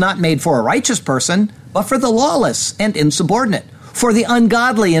law was not made for a righteous person, but for the lawless and insubordinate, for the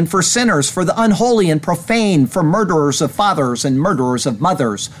ungodly and for sinners, for the unholy and profane, for murderers of fathers and murderers of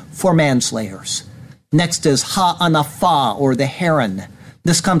mothers, for manslayers. Next is ha'anafah, or the heron.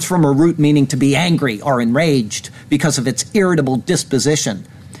 This comes from a root meaning to be angry or enraged because of its irritable disposition.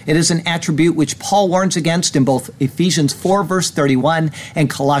 It is an attribute which Paul warns against in both Ephesians 4, verse 31, and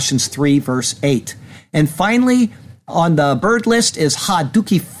Colossians 3, verse 8. And finally, on the bird list is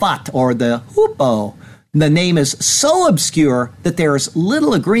ha-dukifat, or the hoopoe. The name is so obscure that there is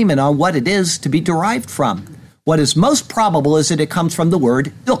little agreement on what it is to be derived from. What is most probable is that it comes from the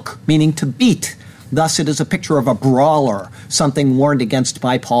word duk, meaning to beat. Thus, it is a picture of a brawler, something warned against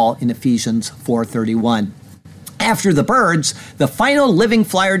by Paul in Ephesians 4:31. After the birds, the final living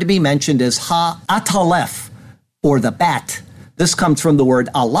flyer to be mentioned is ha-atalef, or the bat. This comes from the word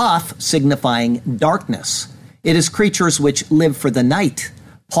alaf, signifying darkness. It is creatures which live for the night.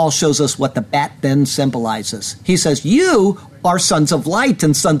 Paul shows us what the bat then symbolizes. He says, you are sons of light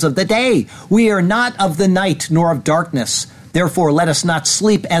and sons of the day. We are not of the night nor of darkness. Therefore, let us not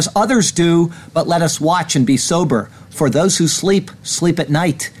sleep as others do, but let us watch and be sober. For those who sleep, sleep at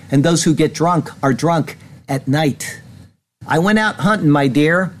night, and those who get drunk are drunk at night. I went out hunting, my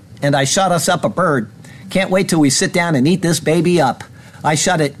dear, and I shot us up a bird. Can't wait till we sit down and eat this baby up. I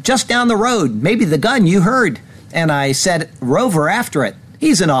shot it just down the road, maybe the gun you heard, and I said Rover after it.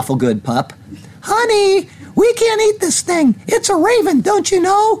 He's an awful good pup. Honey, we can't eat this thing. It's a raven, don't you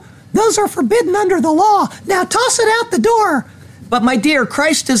know? Those are forbidden under the law. Now toss it out the door. But my dear,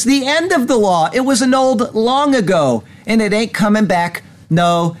 Christ is the end of the law. It was annulled long ago, and it ain't coming back.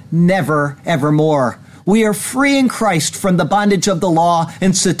 No, never, evermore. We are free in Christ from the bondage of the law,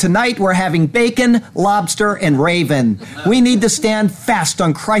 and so tonight we're having bacon, lobster, and raven. We need to stand fast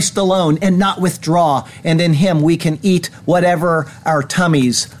on Christ alone and not withdraw, and in Him we can eat whatever our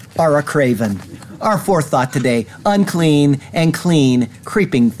tummies are a-craving. Our fourth thought today, unclean and clean,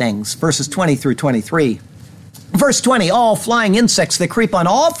 creeping things, verses 20 through 23. Verse 20, all flying insects that creep on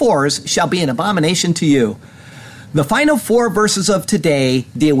all fours shall be an abomination to you. The final four verses of today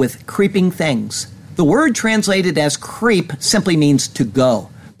deal with creeping things. The word translated as creep simply means to go,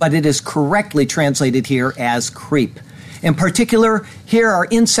 but it is correctly translated here as creep. In particular, here are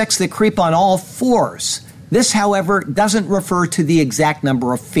insects that creep on all fours. This, however, doesn't refer to the exact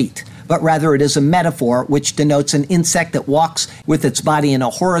number of feet, but rather it is a metaphor which denotes an insect that walks with its body in a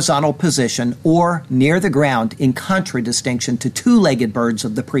horizontal position or near the ground, in contradistinction to two-legged birds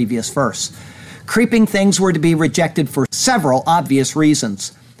of the previous verse. Creeping things were to be rejected for several obvious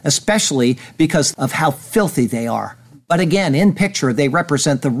reasons, especially because of how filthy they are. But again, in picture, they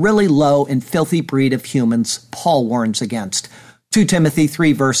represent the really low and filthy breed of humans Paul warns against. 2 Timothy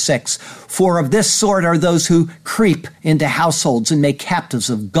 3, verse 6, for of this sort are those who creep into households and make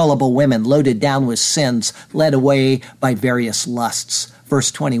captives of gullible women, loaded down with sins, led away by various lusts.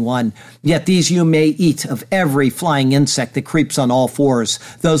 Verse 21, yet these you may eat of every flying insect that creeps on all fours,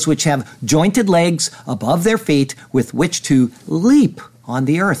 those which have jointed legs above their feet with which to leap on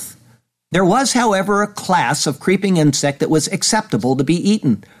the earth. There was, however, a class of creeping insect that was acceptable to be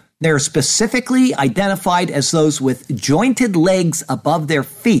eaten. They are specifically identified as those with jointed legs above their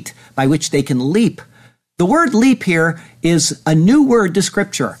feet by which they can leap. The word leap here is a new word to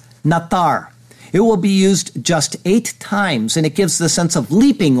Scripture, natar. It will be used just 8 times, and it gives the sense of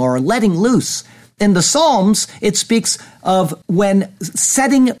leaping or letting loose. In the Psalms, it speaks of when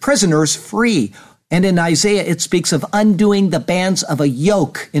setting prisoners free. And in Isaiah, it speaks of undoing the bands of a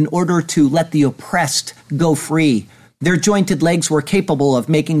yoke in order to let the oppressed go free. Their jointed legs were capable of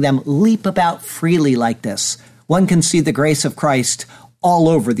making them leap about freely like this. One can see the grace of Christ all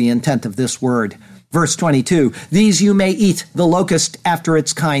over the intent of this word. Verse 22, these you may eat, the locust after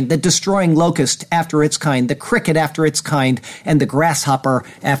its kind, the destroying locust after its kind, the cricket after its kind, and the grasshopper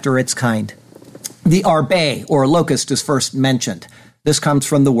after its kind. The arbe, or locust, is first mentioned. This comes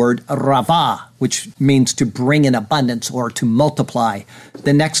from the word rava, which means to bring in abundance or to multiply.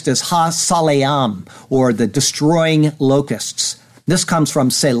 The next is ha-saleam, or the destroying locusts. This comes from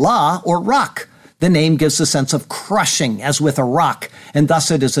selah, or rock. The name gives a sense of crushing, as with a rock, and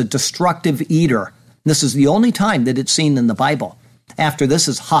thus it is a destructive eater. This is the only time that it's seen in the Bible. After this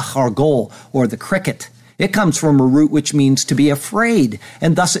is ha-hargol, or the cricket. It comes from a root which means to be afraid,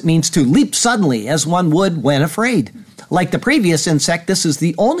 and thus it means to leap suddenly, as one would when afraid. Like the previous insect, this is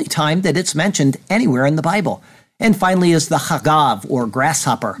the only time that it's mentioned anywhere in the Bible. And finally is the hagav, or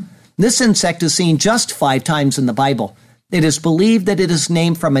grasshopper. This insect is seen just 5 times in the Bible. It is believed that it is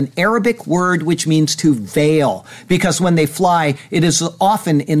named from an Arabic word which means to veil, because when they fly, it is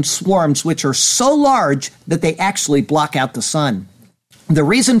often in swarms which are so large that they actually block out the sun. The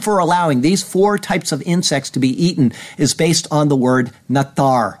reason for allowing these 4 types of insects to be eaten is based on the word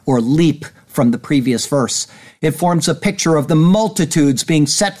nathar, or leap, from the previous verse. It forms a picture of the multitudes being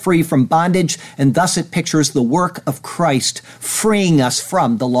set free from bondage, and thus it pictures the work of Christ freeing us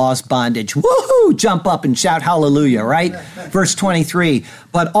from the law's bondage. Woohoo! Jump up and shout hallelujah, right? Verse 23,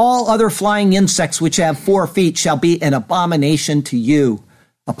 but all other flying insects which have 4 feet shall be an abomination to you.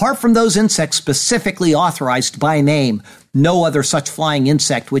 Apart from those insects specifically authorized by name, no other such flying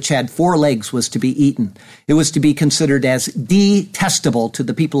insect which had 4 legs was to be eaten. It was to be considered as detestable to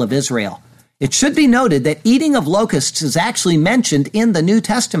the people of Israel. It should be noted that eating of locusts is actually mentioned in the New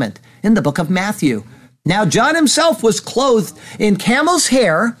Testament, in the book of Matthew. Now, John himself was clothed in camel's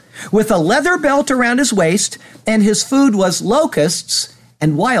hair with a leather belt around his waist, and his food was locusts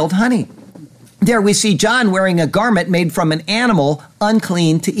and wild honey. There we see John wearing a garment made from an animal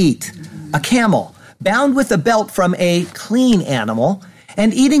unclean to eat, a camel, bound with a belt from a clean animal,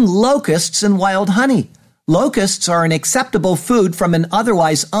 and eating locusts and wild honey. Locusts are an acceptable food from an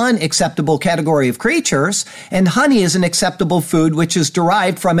otherwise unacceptable category of creatures, and honey is an acceptable food which is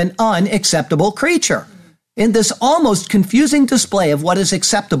derived from an unacceptable creature. In this almost confusing display of what is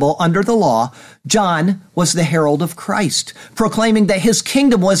acceptable under the law, John was the herald of Christ, proclaiming that his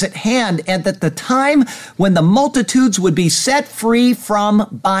kingdom was at hand and that the time when the multitudes would be set free from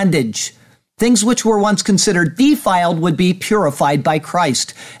bondage. Things which were once considered defiled would be purified by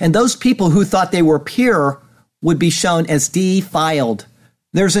Christ, and those people who thought they were pure would be shown as defiled.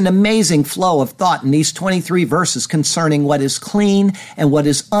 There's an amazing flow of thought in these 23 verses concerning what is clean and what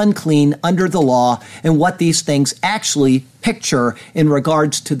is unclean under the law, and what these things actually picture in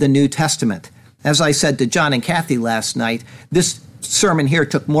regards to the New Testament. As I said to John and Kathy last night, this sermon here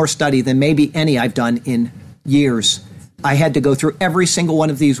took more study than maybe any I've done in years. I had to go through every single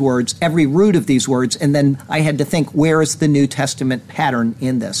one of these words, every root of these words, and then I had to think, where is the New Testament pattern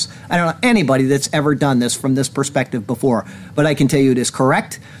in this? I don't know anybody that's ever done this from this perspective before, but I can tell you it is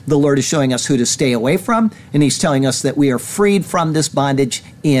correct. The Lord is showing us who to stay away from, and He's telling us that we are freed from this bondage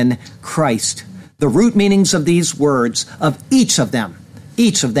in Christ. The root meanings of these words, of each of them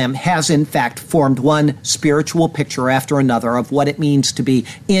has in fact formed one spiritual picture after another of what it means to be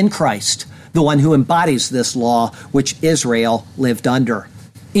in Christ, the one who embodies this law which Israel lived under.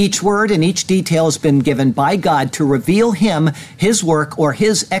 Each word and each detail has been given by God to reveal Him, His work, or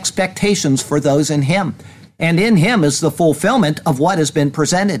His expectations for those in Him. And in Him is the fulfillment of what has been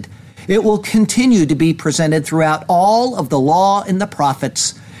presented. It will continue to be presented throughout all of the law and the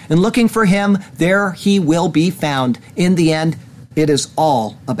prophets. And looking for Him, there He will be found. In the end, it is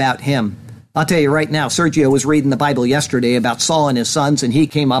all about Him. I'll tell you right now, Sergio was reading the Bible yesterday about Saul and his sons, and he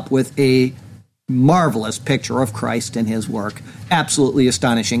came up with a marvelous picture of Christ and His work. Absolutely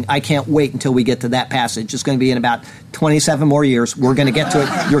astonishing. I can't wait until we get to that passage. It's going to be in about 27 more years. We're going to get to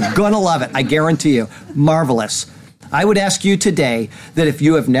it. You're going to love it. I guarantee you. Marvelous. I would ask you today that if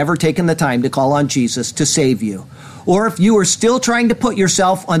you have never taken the time to call on Jesus to save you, or if you are still trying to put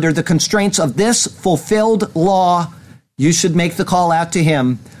yourself under the constraints of this fulfilled law, you should make the call out to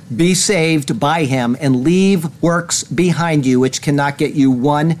Him. Be saved by Him and leave works behind you which cannot get you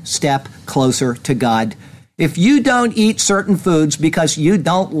one step closer to God. If you don't eat certain foods because you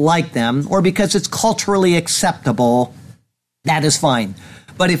don't like them or because it's culturally acceptable, that is fine.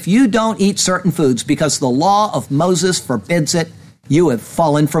 But if you don't eat certain foods because the law of Moses forbids it, you have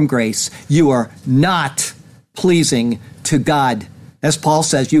fallen from grace. You are not pleasing to God. As Paul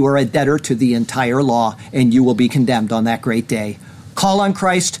says, you are a debtor to the entire law, and you will be condemned on that great day. Call on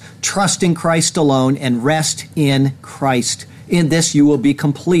Christ, trust in Christ alone, and rest in Christ. In this you will be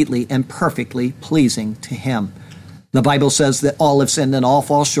completely and perfectly pleasing to Him. The Bible says that all have sinned and all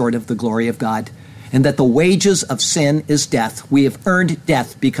fall short of the glory of God, and that the wages of sin is death. We have earned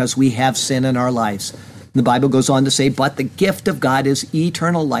death because we have sin in our lives. The Bible goes on to say, but the gift of God is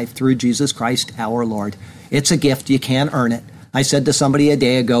eternal life through Jesus Christ our Lord. It's a gift. You can't earn it. I said to somebody a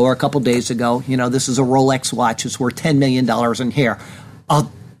day ago or a couple days ago, this is a Rolex watch. It's worth $10 million in here.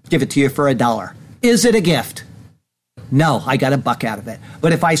 I'll give it to you for $1. Is it a gift? No, I got $1 out of it.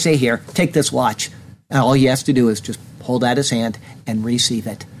 But if I say, here, take this watch, and all he has to do is just hold out his hand and receive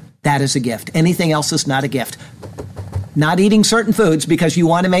it. That is a gift. Anything else is not a gift. Not eating certain foods because you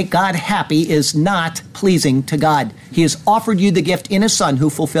want to make God happy is not pleasing to God. He has offered you the gift in his Son who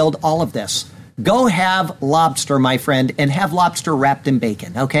fulfilled all of this. Go have lobster, my friend, and have lobster wrapped in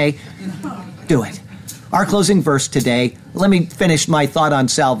bacon, okay? Do it. Our closing verse today, let me finish my thought on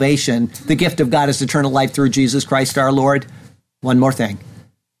salvation. The gift of God is eternal life through Jesus Christ our Lord. One more thing.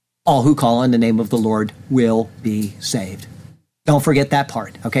 All who call on the name of the Lord will be saved. Don't forget that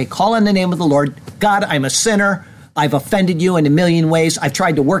part, okay? Call on the name of the Lord. God, I'm a sinner. I've offended you in a million ways. I've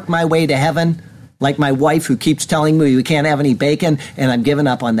tried to work my way to heaven, like my wife who keeps telling me we can't have any bacon, and I've given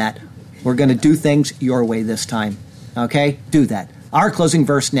up on that. We're going to do things your way this time, okay? Do that. Our closing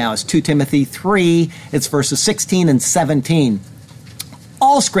verse now is 2 Timothy 3. It's verses 16 and 17.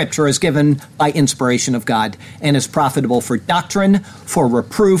 All Scripture is given by inspiration of God and is profitable for doctrine, for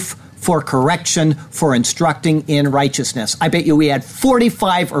reproof, for correction, for instructing in righteousness. I bet you we had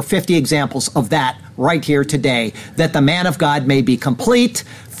 45 or 50 examples of that right here today, that the man of God may be complete,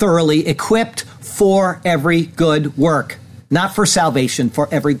 thoroughly equipped for every good work. Not for salvation, for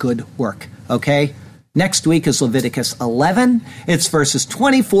every good work, okay? Next week is Leviticus 11. It's verses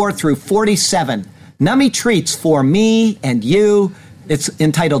 24 through 47. Nummy treats for me and you. It's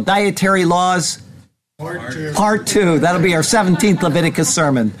entitled Dietary Laws, Part 2. That'll be our 17th Leviticus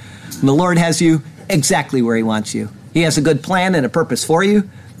sermon. And the Lord has you exactly where he wants you. He has a good plan and a purpose for you.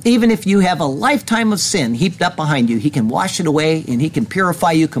 Even if you have a lifetime of sin heaped up behind you, he can wash it away and he can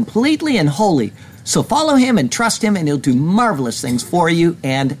purify you completely and wholly. So follow him and trust him, and he'll do marvelous things for you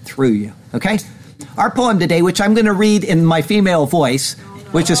and through you. Okay? Our poem today, which I'm going to read in my female voice,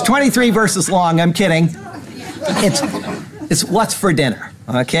 which is 23 verses long. I'm kidding. It's What's for Dinner.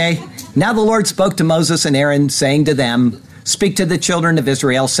 Okay? Now the Lord spoke to Moses and Aaron, saying to them, Speak to the children of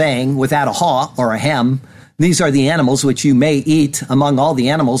Israel, saying, without a haw or a hem, these are the animals which you may eat among all the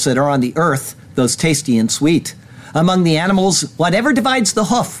animals that are on the earth, those tasty and sweet. Among the animals, whatever divides the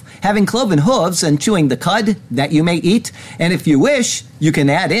hoof, having cloven hooves and chewing the cud, that you may eat. And if you wish, you can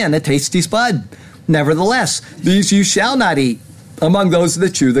add in a tasty spud. Nevertheless, these you shall not eat among those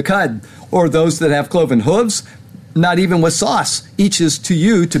that chew the cud, or those that have cloven hooves, not even with sauce. Each is to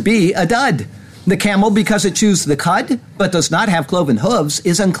you to be a dud. The camel, because it chews the cud, but does not have cloven hooves,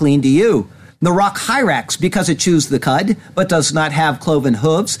 is unclean to you. The rock hyrax, because it chews the cud, but does not have cloven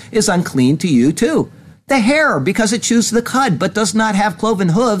hooves, is unclean to you too. The hare, because it chews the cud, but does not have cloven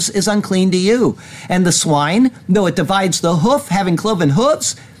hooves, is unclean to you. And the swine, though it divides the hoof, having cloven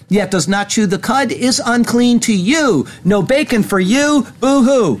hooves, yet does not chew the cud, is unclean to you. No bacon for you,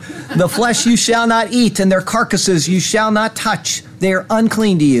 boo-hoo. The flesh you shall not eat, and their carcasses you shall not touch. They are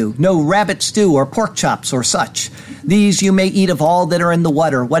unclean to you. No rabbit stew or pork chops or such. These you may eat of all that are in the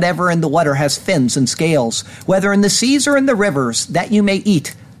water, whatever in the water has fins and scales, whether in the seas or in the rivers, that you may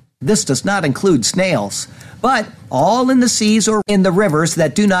eat. This does not include snails. But all in the seas or in the rivers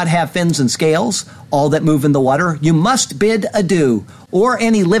that do not have fins and scales, all that move in the water, you must bid adieu. Or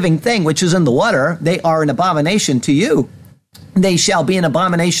any living thing which is in the water, they are an abomination to you. They shall be an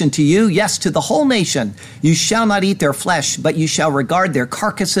abomination to you, yes, to the whole nation. You shall not eat their flesh, but you shall regard their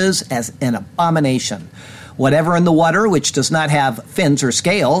carcasses as an abomination. Whatever in the water which does not have fins or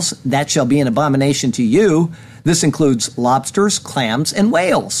scales, that shall be an abomination to you. This includes lobsters, clams, and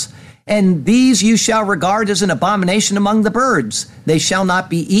whales. And these you shall regard as an abomination among the birds. They shall not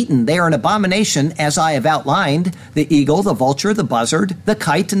be eaten. They are an abomination, as I have outlined, the eagle, the vulture, the buzzard, the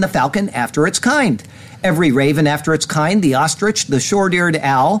kite, and the falcon after its kind. Every raven after its kind, the ostrich, the short-eared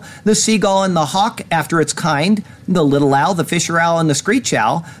owl, the seagull, and the hawk after its kind, the little owl, the fisher owl, and the screech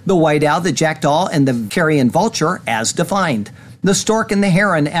owl, the white owl, the jackdaw, and the carrion vulture, as defined. The stork and the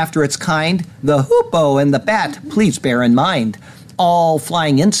heron after its kind, the hoopoe and the bat, please bear in mind. All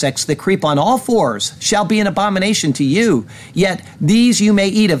flying insects that creep on all fours shall be an abomination to you. Yet these you may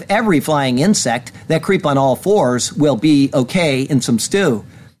eat of every flying insect that creep on all fours will be okay in some stew.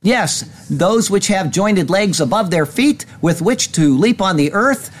 Yes, those which have jointed legs above their feet with which to leap on the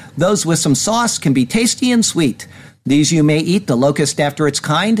earth, those with some sauce can be tasty and sweet. These you may eat, the locust after its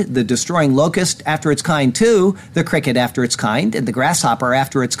kind, the destroying locust after its kind too, the cricket after its kind, and the grasshopper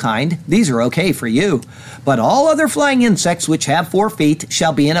after its kind. These are okay for you. But all other flying insects which have 4 feet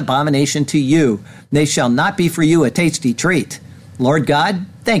shall be an abomination to you. They shall not be for you a tasty treat. Lord God,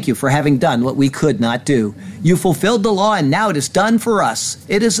 thank you for having done what we could not do. You fulfilled the law, and now it is done for us.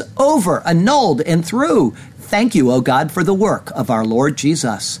 It is over, annulled, and through. thank you, O God, for the work of our Lord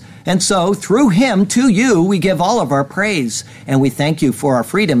Jesus. And so, through him, to you, we give all of our praise. And we thank you for our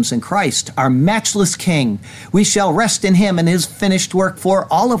freedoms in Christ, our matchless King. We shall rest in him and his finished work for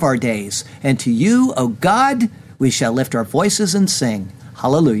all of our days. And to you, O God, we shall lift our voices and sing.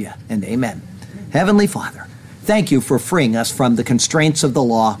 Hallelujah and amen. Heavenly Father, thank you for freeing us from the constraints of the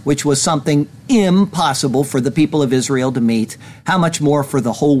law, which was something impossible for the people of Israel to meet. How much more for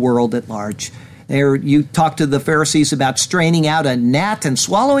the whole world at large? There, you talked to the Pharisees about straining out a gnat and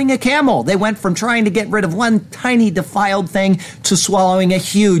swallowing a camel. They went from trying to get rid of one tiny defiled thing to swallowing a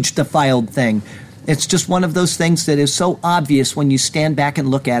huge defiled thing. It's just one of those things that is so obvious when you stand back and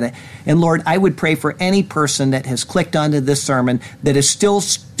look at it. And Lord, I would pray for any person that has clicked onto this sermon that is still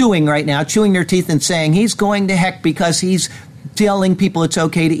stewing right now, chewing their teeth and saying he's going to heck because he's telling people it's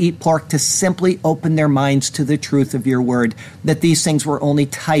okay to eat pork, to simply open their minds to the truth of your word, that these things were only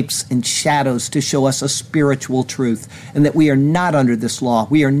types and shadows to show us a spiritual truth, and that we are not under this law,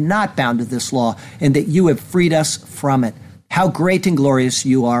 we are not bound to this law, and that you have freed us from it. How great and glorious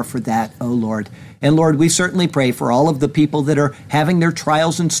you are for that, O Lord. And Lord, we certainly pray for all of the people that are having their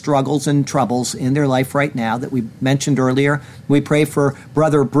trials and struggles and troubles in their life right now that we mentioned earlier. We pray for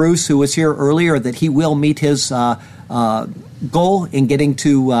Brother Bruce, who was here earlier, that he will meet his goal in getting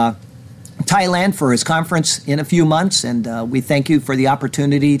to Thailand for his conference in a few months, and we thank you for the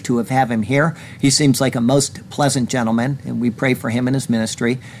opportunity to have him here. He seems like a most pleasant gentleman, and we pray for him and his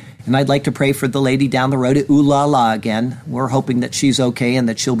ministry. And I'd like to pray for the lady down the road at Ooh La La again. We're hoping that she's okay and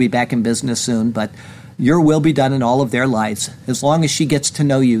that she'll be back in business soon, but your will be done in all of their lives. As long as she gets to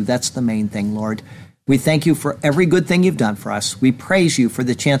know you, that's the main thing, Lord. We thank you for every good thing you've done for us. We praise you for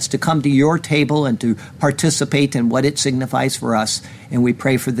the chance to come to your table and to participate in what it signifies for us. And we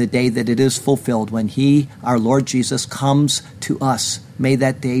pray for the day that it is fulfilled when he, our Lord Jesus, comes to us. May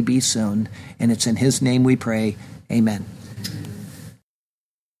that day be soon. And it's in his name we pray. Amen.